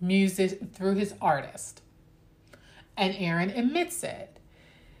artist. And Aaron admits it.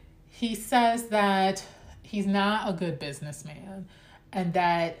 He says that he's not a good businessman and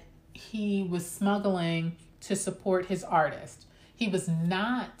that he was smuggling to support his artist. He was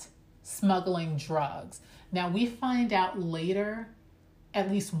not smuggling drugs. Now, we find out later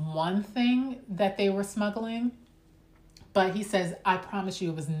at least one thing that they were smuggling, but he says, I promise you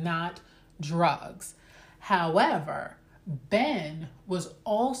it was not drugs. However, Ben was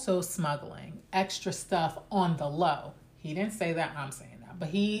also smuggling extra stuff on the low. He didn't say that, I'm saying that, but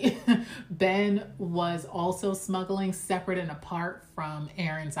Ben was also smuggling separate and apart from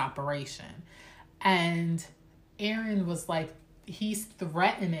Aaron's operation. And Aaron was like, he's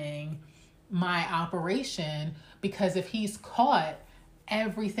threatening my operation because if he's caught,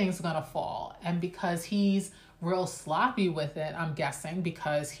 everything's gonna fall. And because he's real sloppy with it, I'm guessing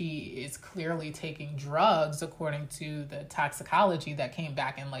because he is clearly taking drugs according to the toxicology that came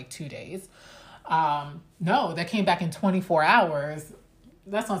back in like 2 days. No, that came back in 24 hours.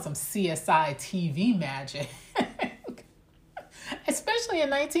 That's on some CSI TV magic. Especially in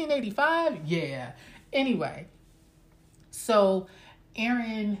 1985. Yeah. Anyway, so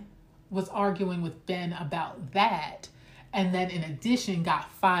Aaron was arguing with Ben about that. And then in addition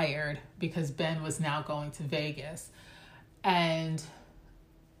got fired because Ben was now going to Vegas. And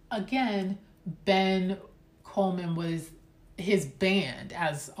again, Ben Coleman his band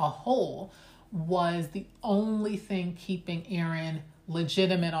as a whole was the only thing keeping Aaron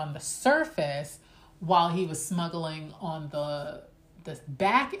legitimate on the surface while he was smuggling on the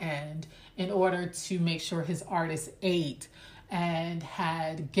back end in order to make sure his artists ate and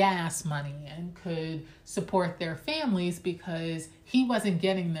had gas money and could support their families because he wasn't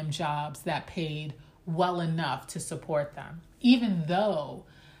getting them jobs that paid well enough to support them, even though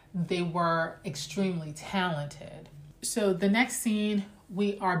they were extremely talented. So the next scene,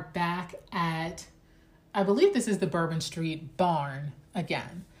 we are back at, I believe this is the Bourbon Street barn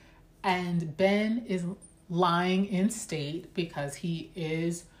again. And Ben is lying in state because he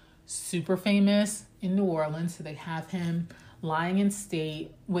is super famous in New Orleans. So they have him lying in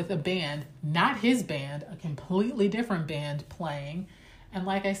state with a band, not his band, a completely different band playing. And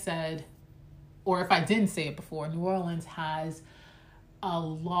like I said, or if I didn't say it before, New Orleans has a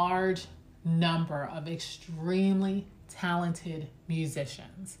large number of extremely talented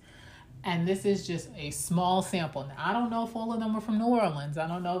musicians. And this is just a small sample. Now, I don't know if all of them were from New Orleans. I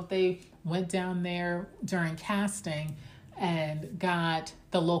don't know if they went down there during casting and got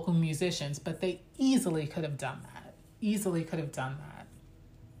the local musicians, but they easily could have done that.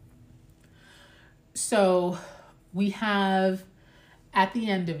 So we have, at the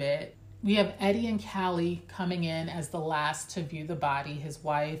end of it, we have Eddie and Callie coming in as the last to view the body, his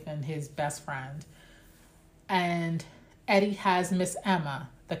wife and his best friend. And Eddie has Miss Emma,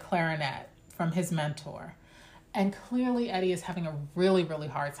 the clarinet, from his mentor. And clearly Eddie is having a really, really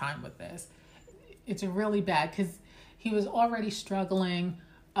hard time with this. It's really bad because he was already struggling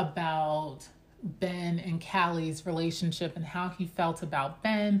about Ben and Callie's relationship and how he felt about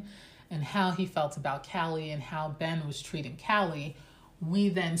Ben and how he felt about Callie and how Ben was treating Callie. We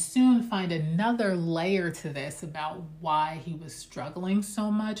then soon find another layer to this about why he was struggling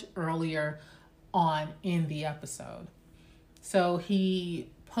so much earlier on in the episode. So he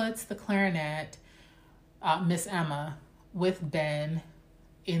puts the clarinet, Miss Emma, with Ben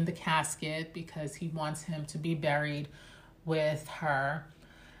in the casket because he wants him to be buried with her.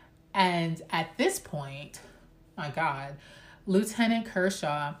 And at this point, my God, Lieutenant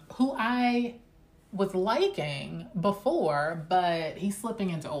Kershaw, who I was liking before, but he's slipping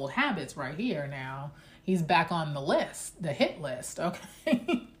into old habits right here now. He's back on the list, the hit list,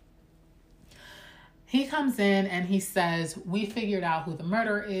 okay? He comes in and he says, we figured out who the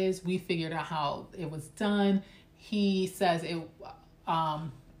murderer is. We figured out how it was done. He says it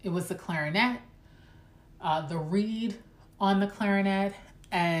was the clarinet, the reed on the clarinet,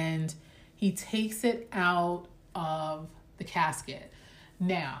 and he takes it out of the casket.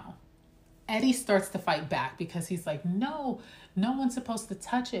 Now, Eddie starts to fight back because he's like, no one's supposed to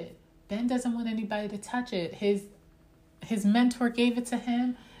touch it. Ben doesn't want anybody to touch it. His mentor gave it to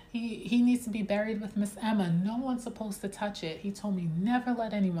him. He needs to be buried with Miss Emma. No one's supposed to touch it. He told me never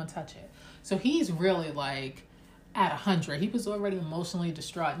let anyone touch it. So he's really like at 100. He was already emotionally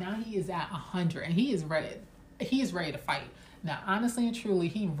distraught. Now he is at 100 and he is ready. He's ready to fight. Now, honestly and truly,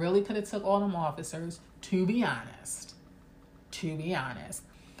 he really could have took all them officers, to be honest.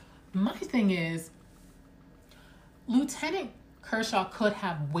 My thing is, Lieutenant Kershaw could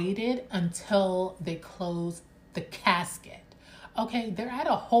have waited until they closed the casket. Okay, they're at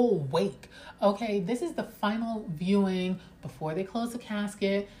a whole wake. Okay, this is the final viewing before they close the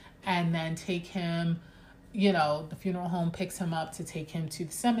casket and then take him, the funeral home picks him up to take him to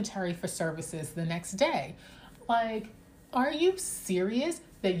the cemetery for services the next day. Like, are you serious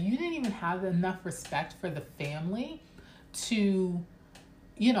that you didn't even have enough respect for the family to,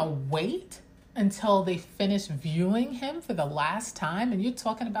 wait until they finish viewing him for the last time? And you're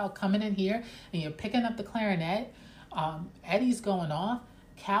talking about coming in here and you're picking up the clarinet. Eddie's going off.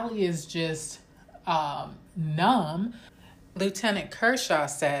 Callie is just numb. Lieutenant Kershaw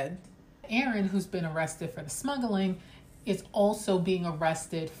said Aaron, who's been arrested for the smuggling, is also being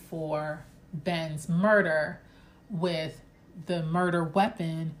arrested for Ben's murder, with the murder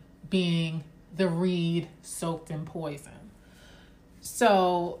weapon being the reed soaked in poison.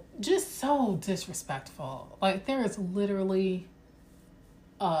 So just so disrespectful. Like, there is literally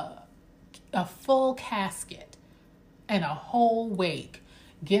a full casket and a whole wake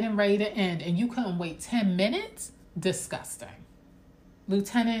getting ready to end, and you couldn't wait 10 minutes? Disgusting.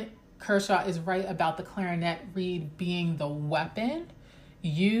 Lieutenant Kershaw is right about the clarinet reed being the weapon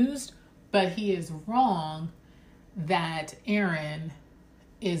used, but he is wrong that Aaron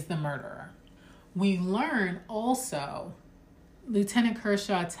is the murderer. We learn also, Lieutenant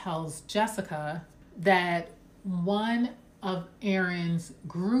Kershaw tells Jessica that one of Aaron's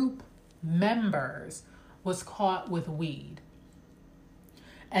group members was caught with weed.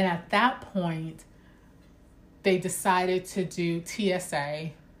 And at that point, they decided to do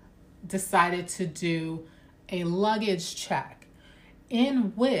a luggage check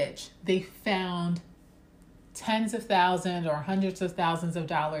in which they found tens of thousands or hundreds of thousands of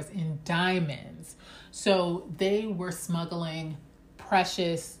dollars in diamonds. So they were smuggling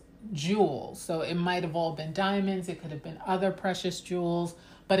precious jewels. So it might have all been diamonds. It could have been other precious jewels,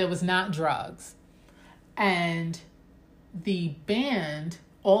 but it was not drugs. And the band,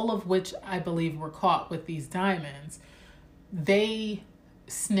 all of which I believe were caught with these diamonds, they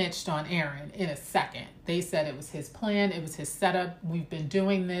snitched on Aaron in a second. They said it was his plan. It was his setup. We've been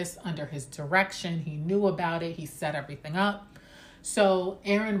doing this under his direction. He knew about it. He set everything up. So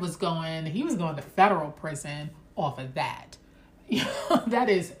Aaron was going to federal prison off of that. That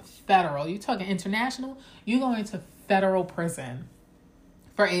is federal. You talking international? You're going to federal prison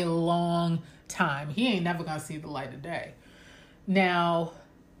for a long time. He ain't never going to see the light of day. Now,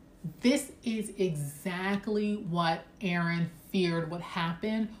 this is exactly what Aaron feared would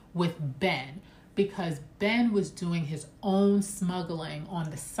happen with Ben, because Ben was doing his own smuggling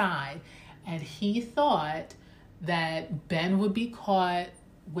on the side, and he thought that Ben would be caught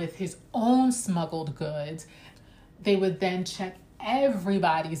with his own smuggled goods. They would then check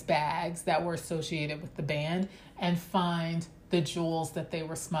everybody's bags that were associated with the band and find the jewels that they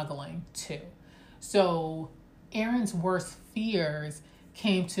were smuggling too. So Aaron's worst fears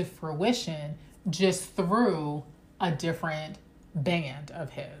came to fruition just through a different band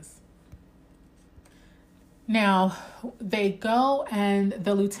of his. Now, they go and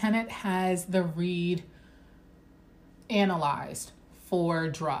the lieutenant has the reed analyzed for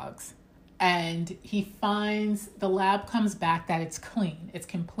drugs. And he finds, the lab comes back that it's clean. It's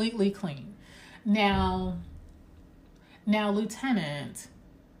completely clean. Now, Lieutenant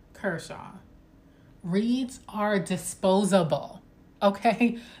Kershaw, reeds are disposable.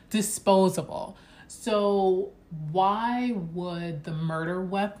 Okay? Disposable. So why would the murder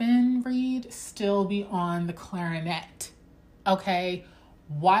weapon reed still be on the clarinet? Okay?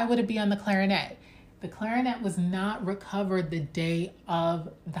 Why would it be on the clarinet? The clarinet was not recovered the day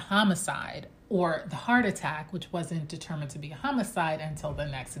of the homicide or the heart attack, which wasn't determined to be a homicide until the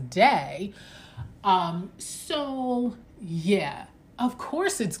next day. So yeah, of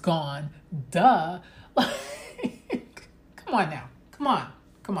course it's gone. Duh. Come on now.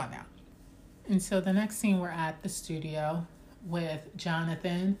 And so the next scene, we're at the studio with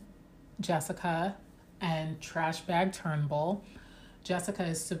Jonathan, Jessica, and Trash Bag Turnbull. Jessica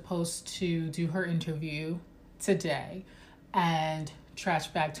is supposed to do her interview today, and Trash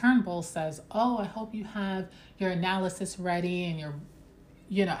Bag Turnbull says, "Oh, I hope you have your analysis ready and your,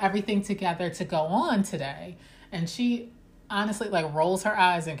 everything together to go on today." And she honestly rolls her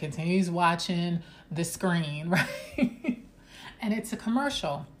eyes and continues watching the screen, right? And it's a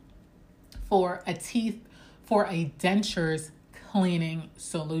commercial for a dentures cleaning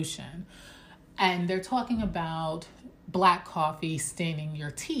solution. And they're talking about black coffee staining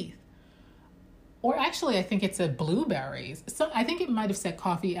your teeth. Or actually, I think it's blueberries. So I think it might have said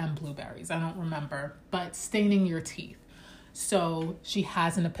coffee and blueberries. I don't remember. But staining your teeth. So she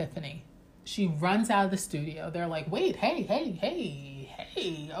has an epiphany. She runs out of the studio. They're like, wait, hey,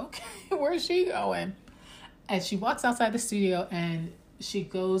 okay, where's she going? And she walks outside the studio and she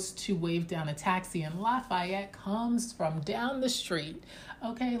goes to wave down a taxi, and Lafayette comes from down the street.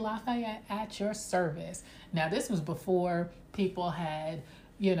 Okay, Lafayette at your service. Now, this was before people had,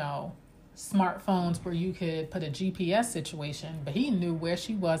 smartphones where you could put a GPS situation, but he knew where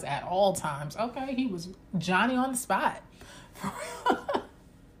she was at all times. Okay, he was Johnny on the spot.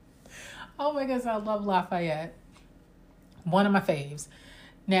 Oh my goodness, I love Lafayette. One of my faves.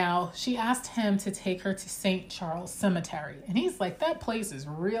 Now, she asked him to take her to St. Charles Cemetery, and he's like, that place is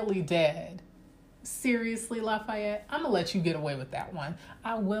really dead. Seriously, Lafayette? I'm going to let you get away with that one.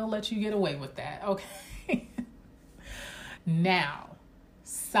 I will let you get away with that, okay? Now,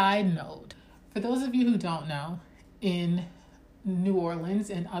 side note, for those of you who don't know, in New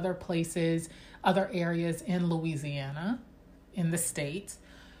Orleans and other places, other areas in Louisiana, in the States,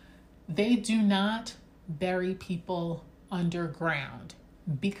 they do not bury people underground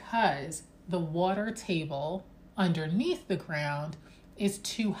because the water table underneath the ground is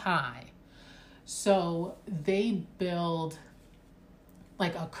too high. So they build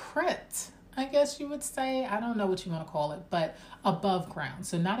like a crypt, I guess you would say. I don't know what you want to call it, but above ground.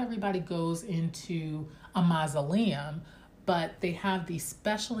 So not everybody goes into a mausoleum, but they have these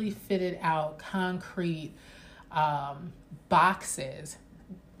specially fitted out concrete boxes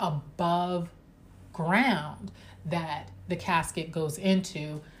above ground that the casket goes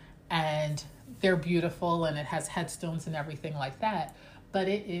into, and they're beautiful and it has headstones and everything like that. But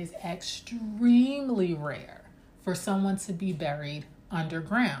it is extremely rare for someone to be buried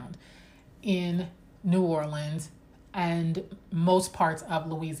underground in New Orleans and most parts of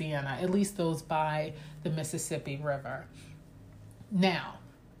Louisiana, at least those by the Mississippi River. Now,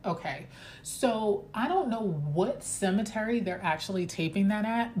 okay, so I don't know what cemetery they're actually taping that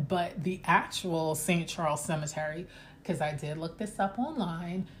at, but the actual St. Charles Cemetery, because I did look this up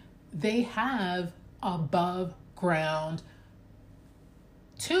online, they have above ground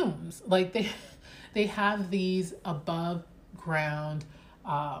tombs. Like they have these above ground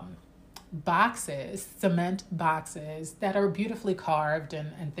boxes, cement boxes that are beautifully carved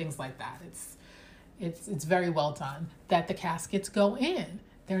and things like that. It's very well done, that the caskets go in.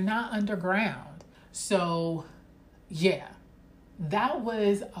 They're not underground. So yeah, that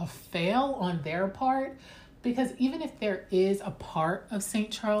was a fail on their part, because even if there is a part of St.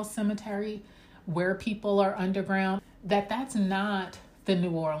 Charles Cemetery where people are underground, that's not the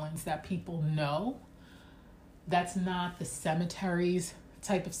New Orleans that people know. That's not the cemeteries,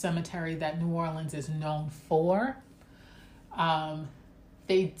 type of cemetery that New Orleans is known for. I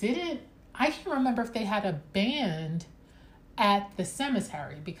can't remember if they had a band at the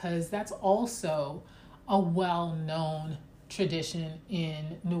cemetery, because that's also a well-known tradition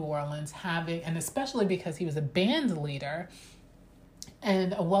in New Orleans, having, and especially because he was a band leader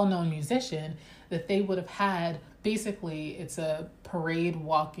and a well-known musician, that they would have had, basically it's a parade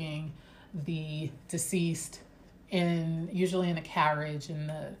walking the deceased usually in a carriage, in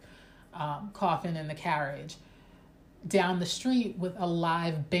the coffin in the carriage, down the street with a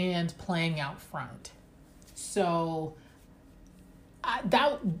live band playing out front. So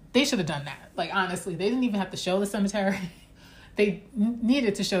they should have done that. Like, honestly, they didn't even have to show the cemetery. They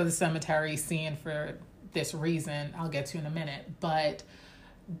needed to show the cemetery scene for this reason I'll get to in a minute. But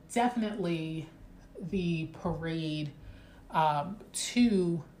definitely the parade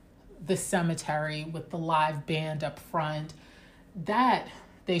to the cemetery with the live band up front, that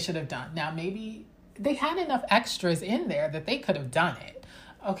they should have done. Now, maybe they had enough extras in there that they could have done it.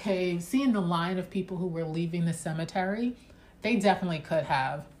 Okay, seeing the line of people who were leaving the cemetery, they definitely could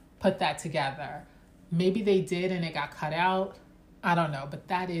have put that together. Maybe they did and it got cut out. I don't know, but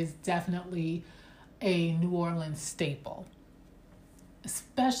that is definitely a New Orleans staple,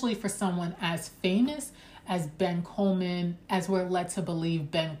 especially for someone as famous as Ben Coleman, as we're led to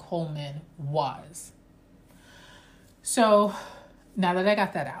believe Ben Coleman was. So now that I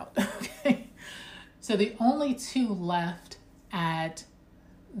got that out, okay. So the only two left at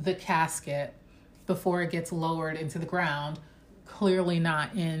the casket before it gets lowered into the ground, clearly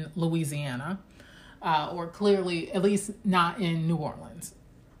not in Louisiana, or clearly at least not in New Orleans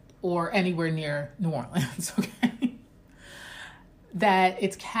or anywhere near New Orleans, okay? That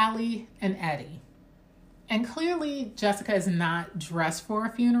it's Callie and Eddie. And clearly Jessica is not dressed for a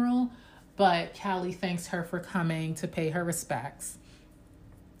funeral, but Callie thanks her for coming to pay her respects.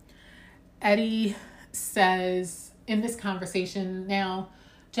 Eddie says in this conversation now,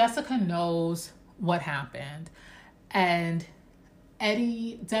 Jessica knows what happened, and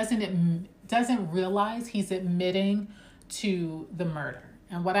Eddie doesn't realize he's admitting to the murder.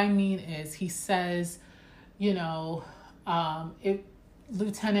 And what I mean is, he says, Lieutenant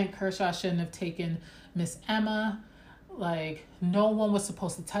Kershaw shouldn't have taken Miss Emma. Like, no one was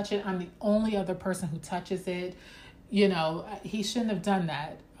supposed to touch it. I'm the only other person who touches it. He shouldn't have done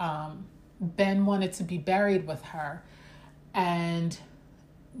that. Ben wanted to be buried with her, and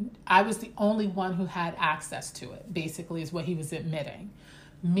I was the only one who had access to it, basically, is what he was admitting.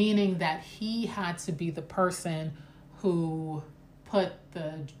 Meaning that he had to be the person who put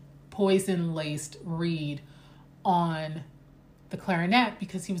the poison-laced reed on the clarinet,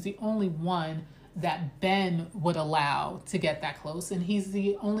 because he was the only one that Ben would allow to get that close. And he's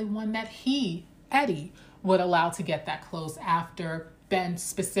the only one that Eddie, would allow to get that close after Ben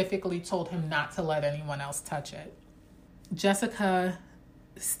specifically told him not to let anyone else touch it. Jessica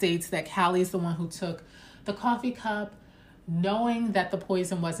states that Callie's the one who took the coffee cup, knowing that the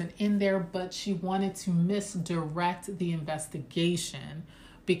poison wasn't in there, but she wanted to misdirect the investigation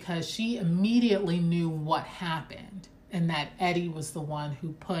because she immediately knew what happened, and that Eddie was the one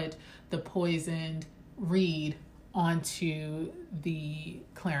who put the poisoned reed onto the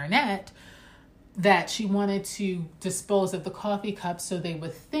clarinet, that she wanted to dispose of the coffee cup so they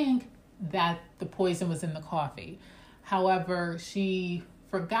would think that the poison was in the coffee. However, she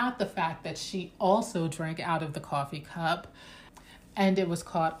forgot the fact that she also drank out of the coffee cup, and it was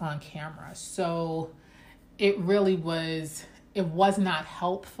caught on camera. So it was not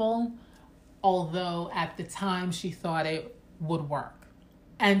helpful, although at the time she thought it would work.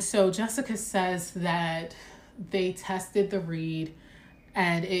 And so Jessica says that they tested the reed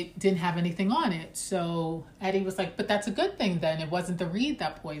and it didn't have anything on it. So Eddie was like, but that's a good thing then. It wasn't the reed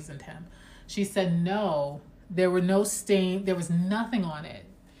that poisoned him. She said, no, there were no stain. There was nothing on it.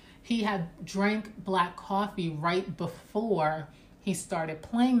 He had drank black coffee right before he started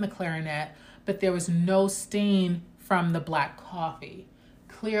playing the clarinet, but there was no stain from the black coffee.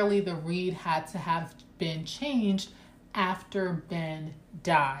 Clearly the reed had to have been changed after Ben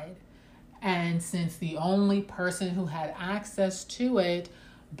died. And since the only person who had access to it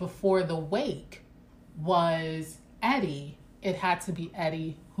before the wake was Eddie, it had to be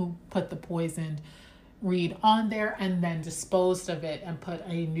Eddie who put the poisoned reed on there and then disposed of it and put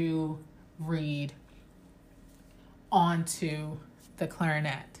a new reed onto the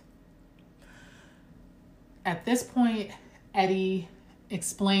clarinet. At this point, Eddie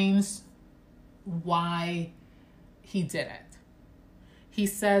explains why he did it. He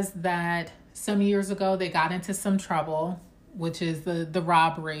says that some years ago they got into some trouble, which is the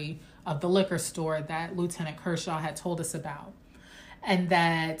robbery of the liquor store that Lieutenant Kershaw had told us about. And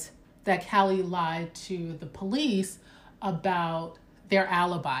that Callie lied to the police about their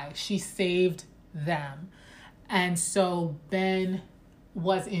alibi. She saved them. And so Ben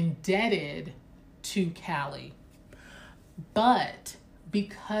was indebted to Callie. But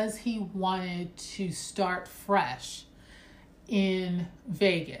because he wanted to start fresh in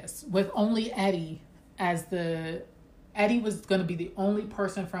Vegas with only Eddie Eddie was going to be the only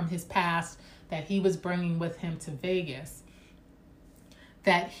person from his past that he was bringing with him to Vegas,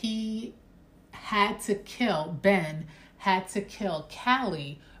 that Ben had to kill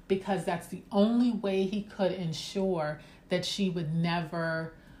Callie because that's the only way he could ensure that she would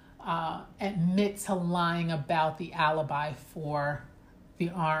never admit to lying about the alibi for the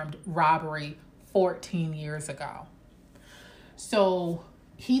armed robbery 14 years ago. So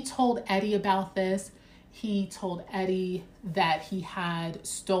he told Eddie about this. He told Eddie that he had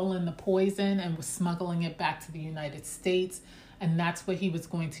stolen the poison and was smuggling it back to the United States, and that's what he was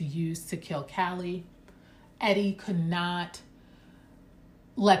going to use to kill Callie. Eddie could not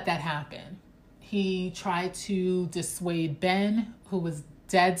let that happen. He tried to dissuade Ben, who was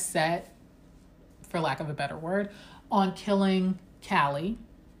dead set, for lack of a better word, on killing Callie.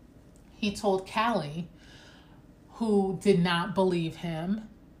 He told Callie, who did not believe him,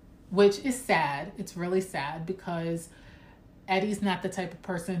 which is sad. It's really sad because Eddie's not the type of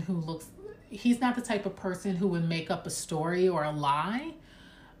person he's not the type of person who would make up a story or a lie.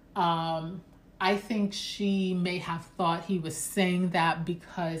 I think she may have thought he was saying that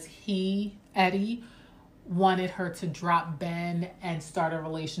because Eddie, wanted her to drop Ben and start a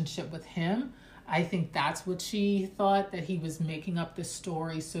relationship with him. I think that's what she thought, that he was making up this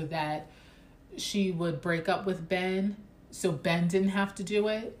story so that she would break up with Ben, so Ben didn't have to do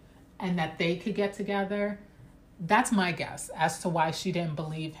it, and that they could get together. That's my guess as to why she didn't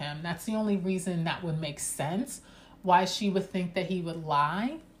believe him. That's the only reason that would make sense, why she would think that he would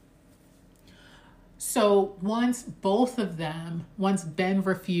lie. So once Ben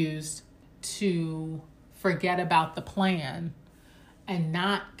refused to forget about the plan and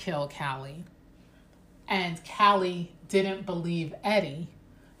not kill Callie, and Callie didn't believe Eddie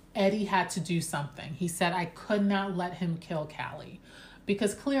had to do something. He said, I could not let him kill Callie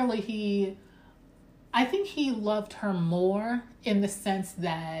because clearly I think he loved her more in the sense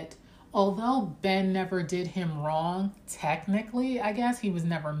that although Ben never did him wrong, technically, I guess, he was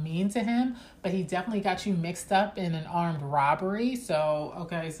never mean to him, but he definitely got you mixed up in an armed robbery. So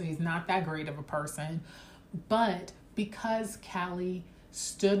he's not that great of a person. But because Callie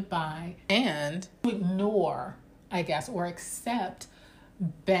stood by and ignore, I guess, or accept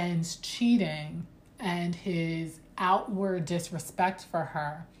Ben's cheating and his outward disrespect for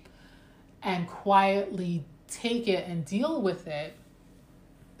her and quietly take it and deal with it,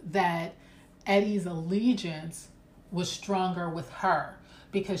 that Eddie's allegiance was stronger with her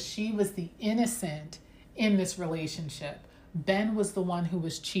because she was the innocent in this relationship. Ben was the one who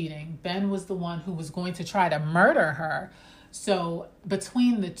was cheating. Ben was the one who was going to try to murder her. So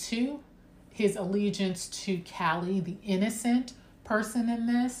between the two, his allegiance to Callie, the innocent person in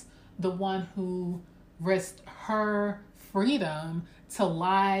this, the one who risked her freedom to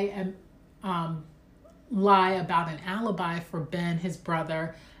lie about an alibi for Ben, his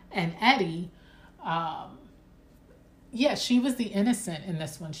brother, and Eddie, she was the innocent in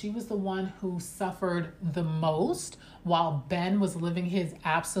this one. She was the one who suffered the most while Ben was living his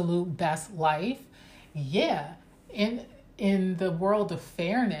absolute best life. Yeah, in the world of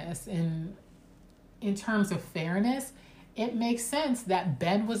fairness, in terms of fairness, it makes sense that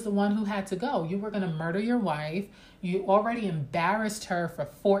Ben was the one who had to go. You were going to murder your wife. You already embarrassed her for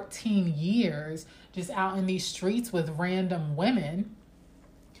 14 years just out in these streets with random women.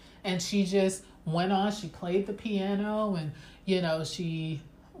 And she just went on, she played the piano and, she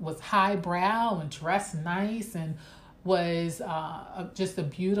was highbrow and dressed nice and was just a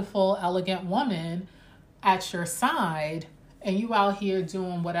beautiful, elegant woman at your side. And you out here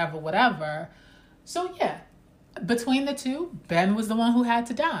doing whatever. So yeah, between the two, Ben was the one who had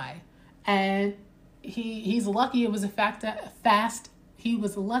to die. And he's lucky it was a fast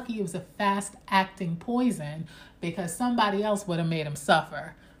acting poison because somebody else would have made him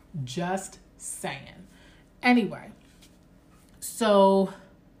suffer. Just saying. Anyway, so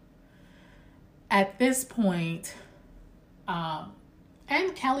at this point, and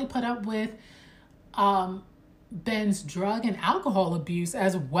Callie put up with Ben's drug and alcohol abuse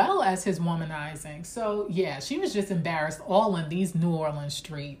as well as his womanizing. So yeah, she was just embarrassed all in these New Orleans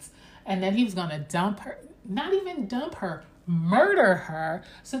streets. And then he was going to dump her, not even dump her, murder her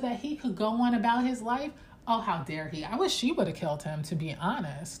so that he could go on about his life. Oh, how dare he. I wish she would have killed him, to be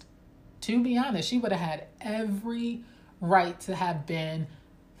honest. To be honest, she would have had every right to have been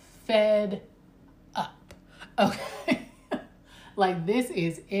fed up. Okay? Like, this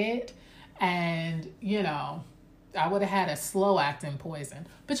is it. And, I would have had a slow acting poison.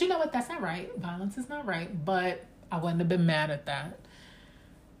 But you know what? That's not right. Violence is not right. But I wouldn't have been mad at that.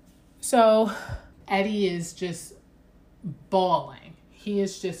 So Eddie is just bawling. He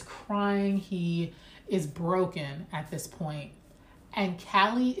is just crying. He is broken at this point. And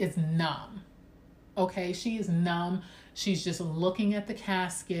Callie is numb. Okay, she is numb. She's just looking at the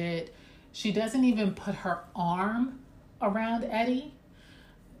casket. She doesn't even put her arm around Eddie,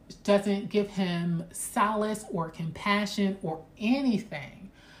 doesn't give him solace or compassion or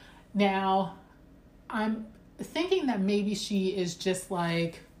anything. Now, I'm thinking that maybe she is just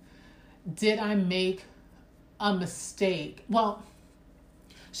like, did I make a mistake? Well,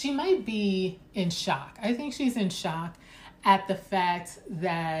 she might be in shock. I think she's in shock at the fact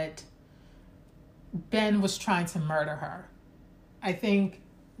that Ben was trying to murder her. I think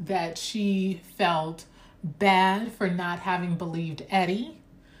that she felt bad for not having believed Eddie,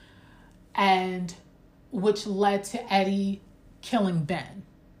 and which led to Eddie killing Ben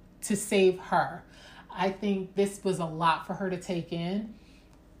to save her. I think this was a lot for her to take in,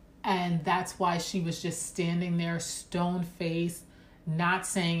 and that's why she was just standing there stone-faced, not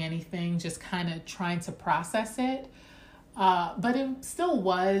saying anything, just kind of trying to process it. But it still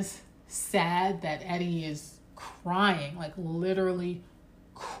was sad that Eddie is crying, like literally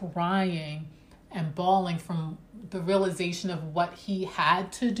crying and bawling from the realization of what he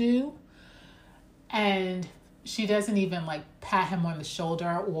had to do. And she doesn't even like pat him on the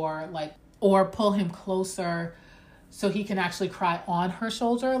shoulder or pull him closer so he can actually cry on her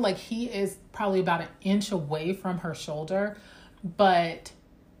shoulder. Like, he is probably about an inch away from her shoulder, but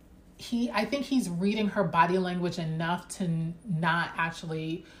I think he's reading her body language enough to not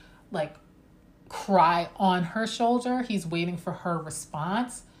actually like cry on her shoulder. He's waiting for her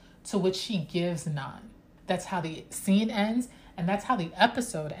response, to which she gives none. That's how the scene ends, and that's how the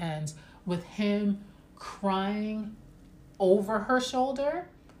episode ends, with him crying over her shoulder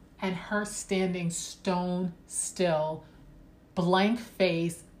and her standing stone still, blank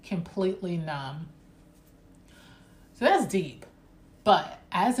face, completely numb. So that's deep. But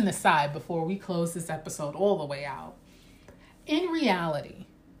as an aside, before we close this episode all the way out, in reality,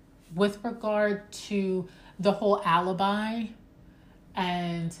 with regard to the whole alibi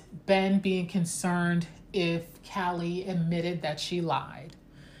and Ben being concerned if Callie admitted that she lied,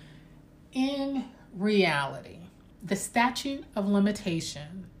 in reality, the statute of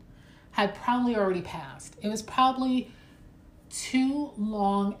limitation had probably already passed. It was probably too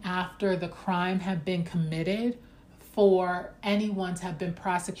long after the crime had been committed for anyone to have been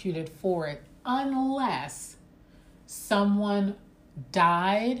prosecuted for it, unless someone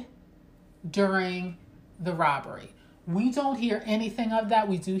died during the robbery. We don't hear anything of that.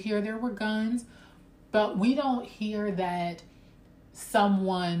 We do hear there were guns, but we don't hear that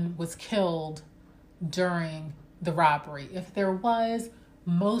someone was killed during the robbery. If there was,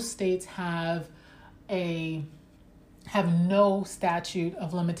 most states have no statute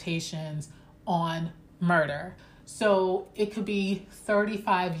of limitations on murder. So it could be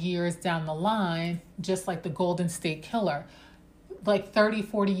 35 years down the line, just like the Golden State Killer. Like 30,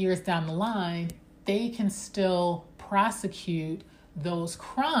 40 years down the line, they can still prosecute those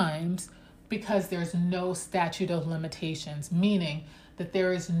crimes because there's no statute of limitations, meaning that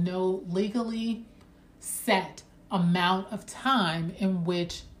there is no legally set amount of time in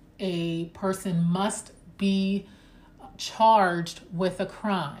which a person must be charged with a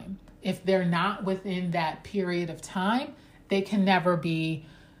crime. If they're not within that period of time, they can never be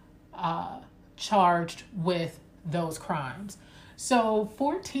charged with those crimes. So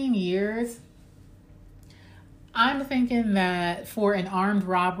 14 years, I'm thinking that for an armed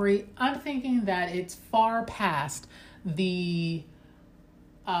robbery, I'm thinking that it's far past the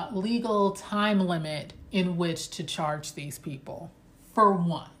legal time limit in which to charge these people, for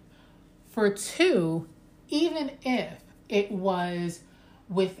one. For two, even if it was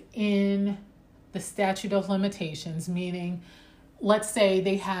within the statute of limitations, meaning, let's say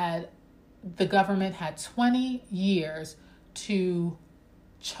the government had 20 years to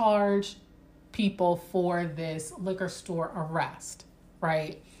charge people for this liquor store arrest,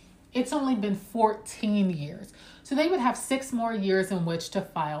 right? It's only been 14 years. So they would have 6 more years in which to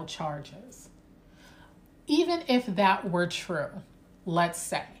file charges. Even if that were true, let's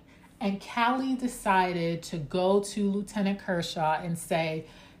say, and Callie decided to go to Lieutenant Kershaw and say,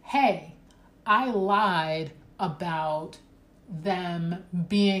 hey, I lied about them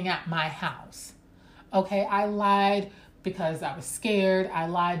being at my house. Okay, I lied because I was scared. I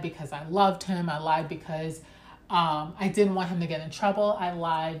lied because I loved him. I lied because I didn't want him to get in trouble. I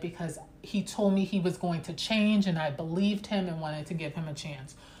lied because he told me he was going to change and I believed him and wanted to give him a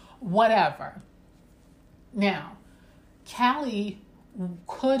chance. Whatever. Now, Callie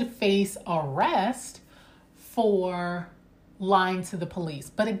could face arrest for lying to the police.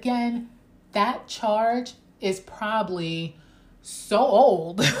 But again, that charge is probably so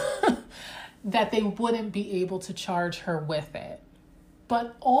old that they wouldn't be able to charge her with it.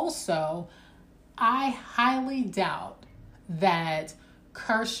 But also, I highly doubt that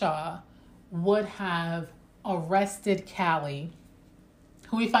Kershaw would have arrested Callie,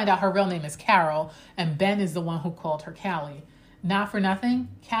 who we find out her real name is Carol, and Ben is the one who called her Callie. Not for nothing,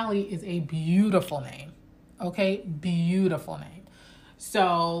 Callie is a beautiful name. Okay? Beautiful name.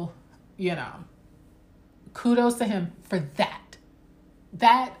 So, kudos to him for that.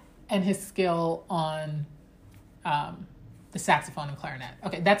 That and his skill on the saxophone and clarinet.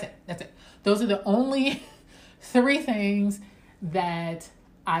 Okay, that's it. Those are the only 3 things that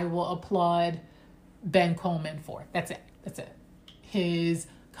I will applaud Ben Coleman for. That's it. His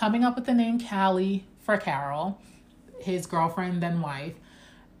coming up with the name Callie for Carol, his girlfriend then wife,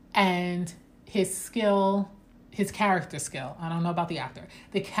 and his skill, his character skill. I don't know about the actor.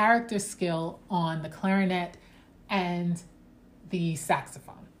 The character skill on the clarinet and the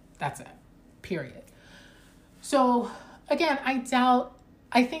saxophone. That's it. Period. So again,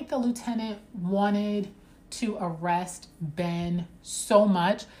 I think the lieutenant wanted to arrest Ben so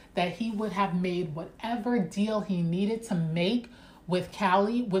much that he would have made whatever deal he needed to make with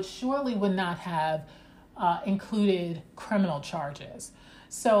Callie, which surely would not have included criminal charges.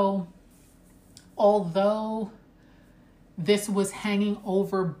 So although this was hanging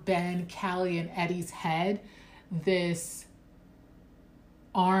over Ben, Callie, and Eddie's head, this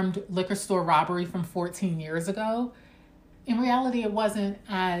armed liquor store robbery from 14 years ago, in reality, it wasn't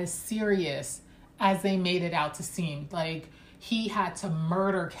as serious as they made it out to seem. Like, he had to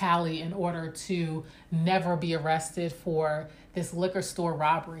murder Callie in order to never be arrested for this liquor store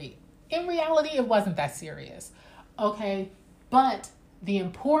robbery. In reality, it wasn't that serious. Okay, but the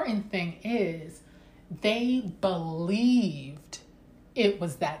important thing is they believed it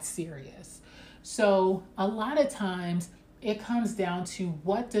was that serious. So a lot of times it comes down to,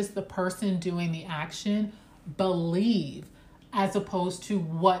 what does the person doing the action believe, as opposed to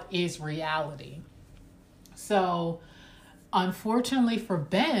what is reality. So unfortunately for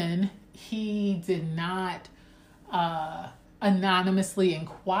Ben, he did not anonymously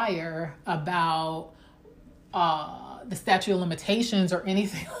inquire about the statute of limitations or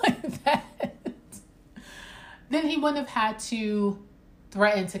anything like that. Then he wouldn't have had to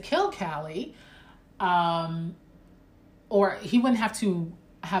threaten to kill Callie, or he wouldn't have to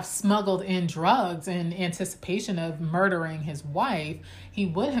have smuggled in drugs in anticipation of murdering his wife. He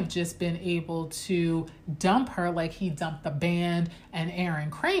would have just been able to dump her like he dumped the band and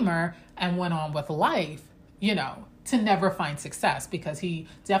Aaron Kramer and went on with life, to never find success, because he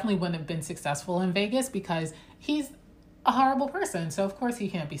definitely wouldn't have been successful in Vegas, because he's a horrible person. So of course he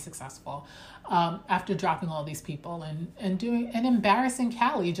can't be successful after dropping all these people and doing and embarrassing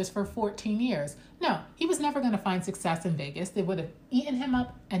Callie just for 14 years. No, he was never going to find success in Vegas. They would have eaten him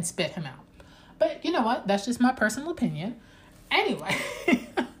up and spit him out. But you know what? That's just my personal opinion. Anyway.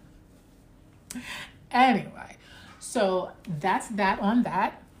 So that's that on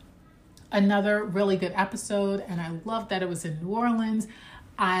that. Another really good episode, and I love that it was in New Orleans.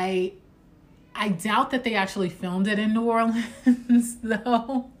 I doubt that they actually filmed it in New Orleans,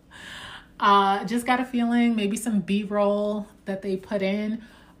 though. Just got a feeling, maybe some B-roll that they put in,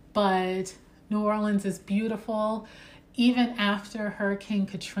 but New Orleans is beautiful. Even after Hurricane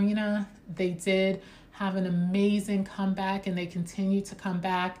Katrina, they did have an amazing comeback, and they continue to come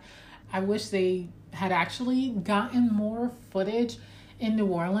back. I wish they had actually gotten more footage in New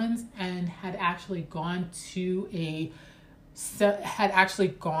Orleans and had actually gone to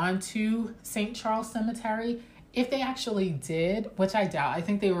St. Charles Cemetery. If they actually did, which I doubt, I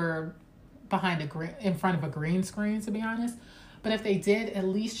think they were in front of a green screen, to be honest. But if they did, at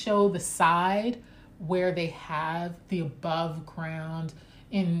least show the side where they have the above ground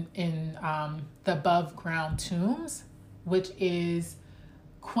the above ground tombs, which is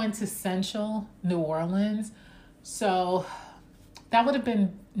quintessential New Orleans. So that would have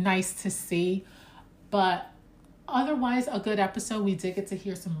been nice to see. But otherwise, a good episode. We did get to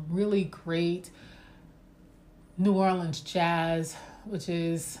hear some really great New Orleans jazz, which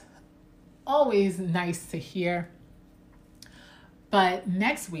is always nice to hear. But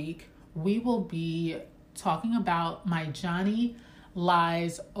next week, we will be talking about My Johnny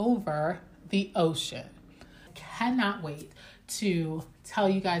Lies Over the Ocean. Cannot wait to tell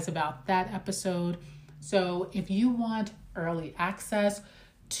you guys about that episode. So if you want early access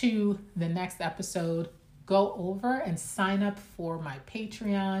to the next episode, go over and sign up for my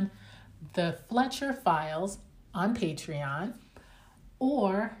Patreon, the Fletcher Files on Patreon.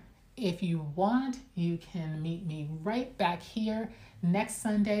 Or if you want, you can meet me right back here next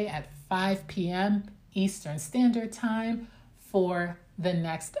Sunday at 5 p.m. Eastern Standard Time for the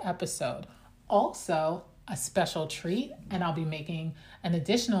next episode. Also, a special treat, and I'll be making an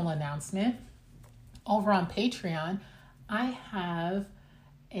additional announcement. Over on Patreon, I have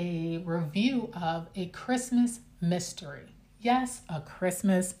a review of A Christmas Mystery. Yes, A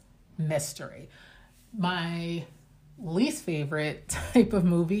Christmas Mystery. My least favorite type of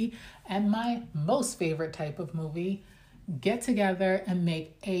movie and my most favorite type of movie get together and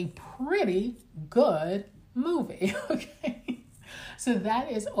make a pretty good movie. Okay. So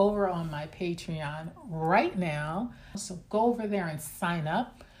that is over on my Patreon right now. So go over there and sign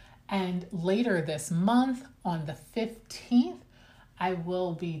up. And later this month, on the 15th, I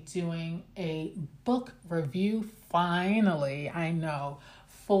will be doing a book review, finally, I know,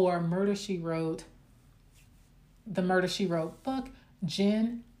 for the Murder, She Wrote book,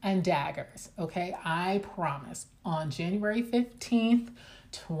 Gin and Daggers. Okay, I promise. On January 15th,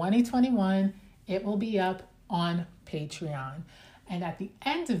 2021, it will be up on Patreon. And at the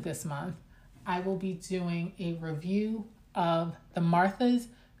end of this month, I will be doing a review of the Martha's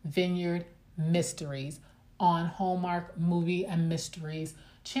Vineyard Mysteries on Hallmark Movie and Mysteries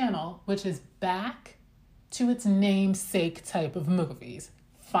channel, which is back to its namesake type of movies,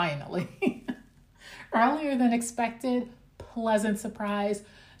 finally. Earlier than expected, pleasant surprise.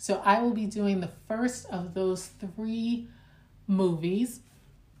 So I will be doing the first of those 3 movies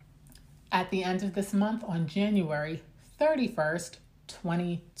at the end of this month on January 31st,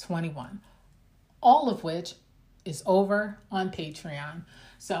 2021. All of which is over on Patreon.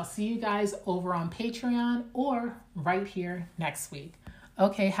 So I'll see you guys over on Patreon or right here next week.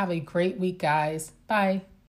 Okay, have a great week, guys. Bye.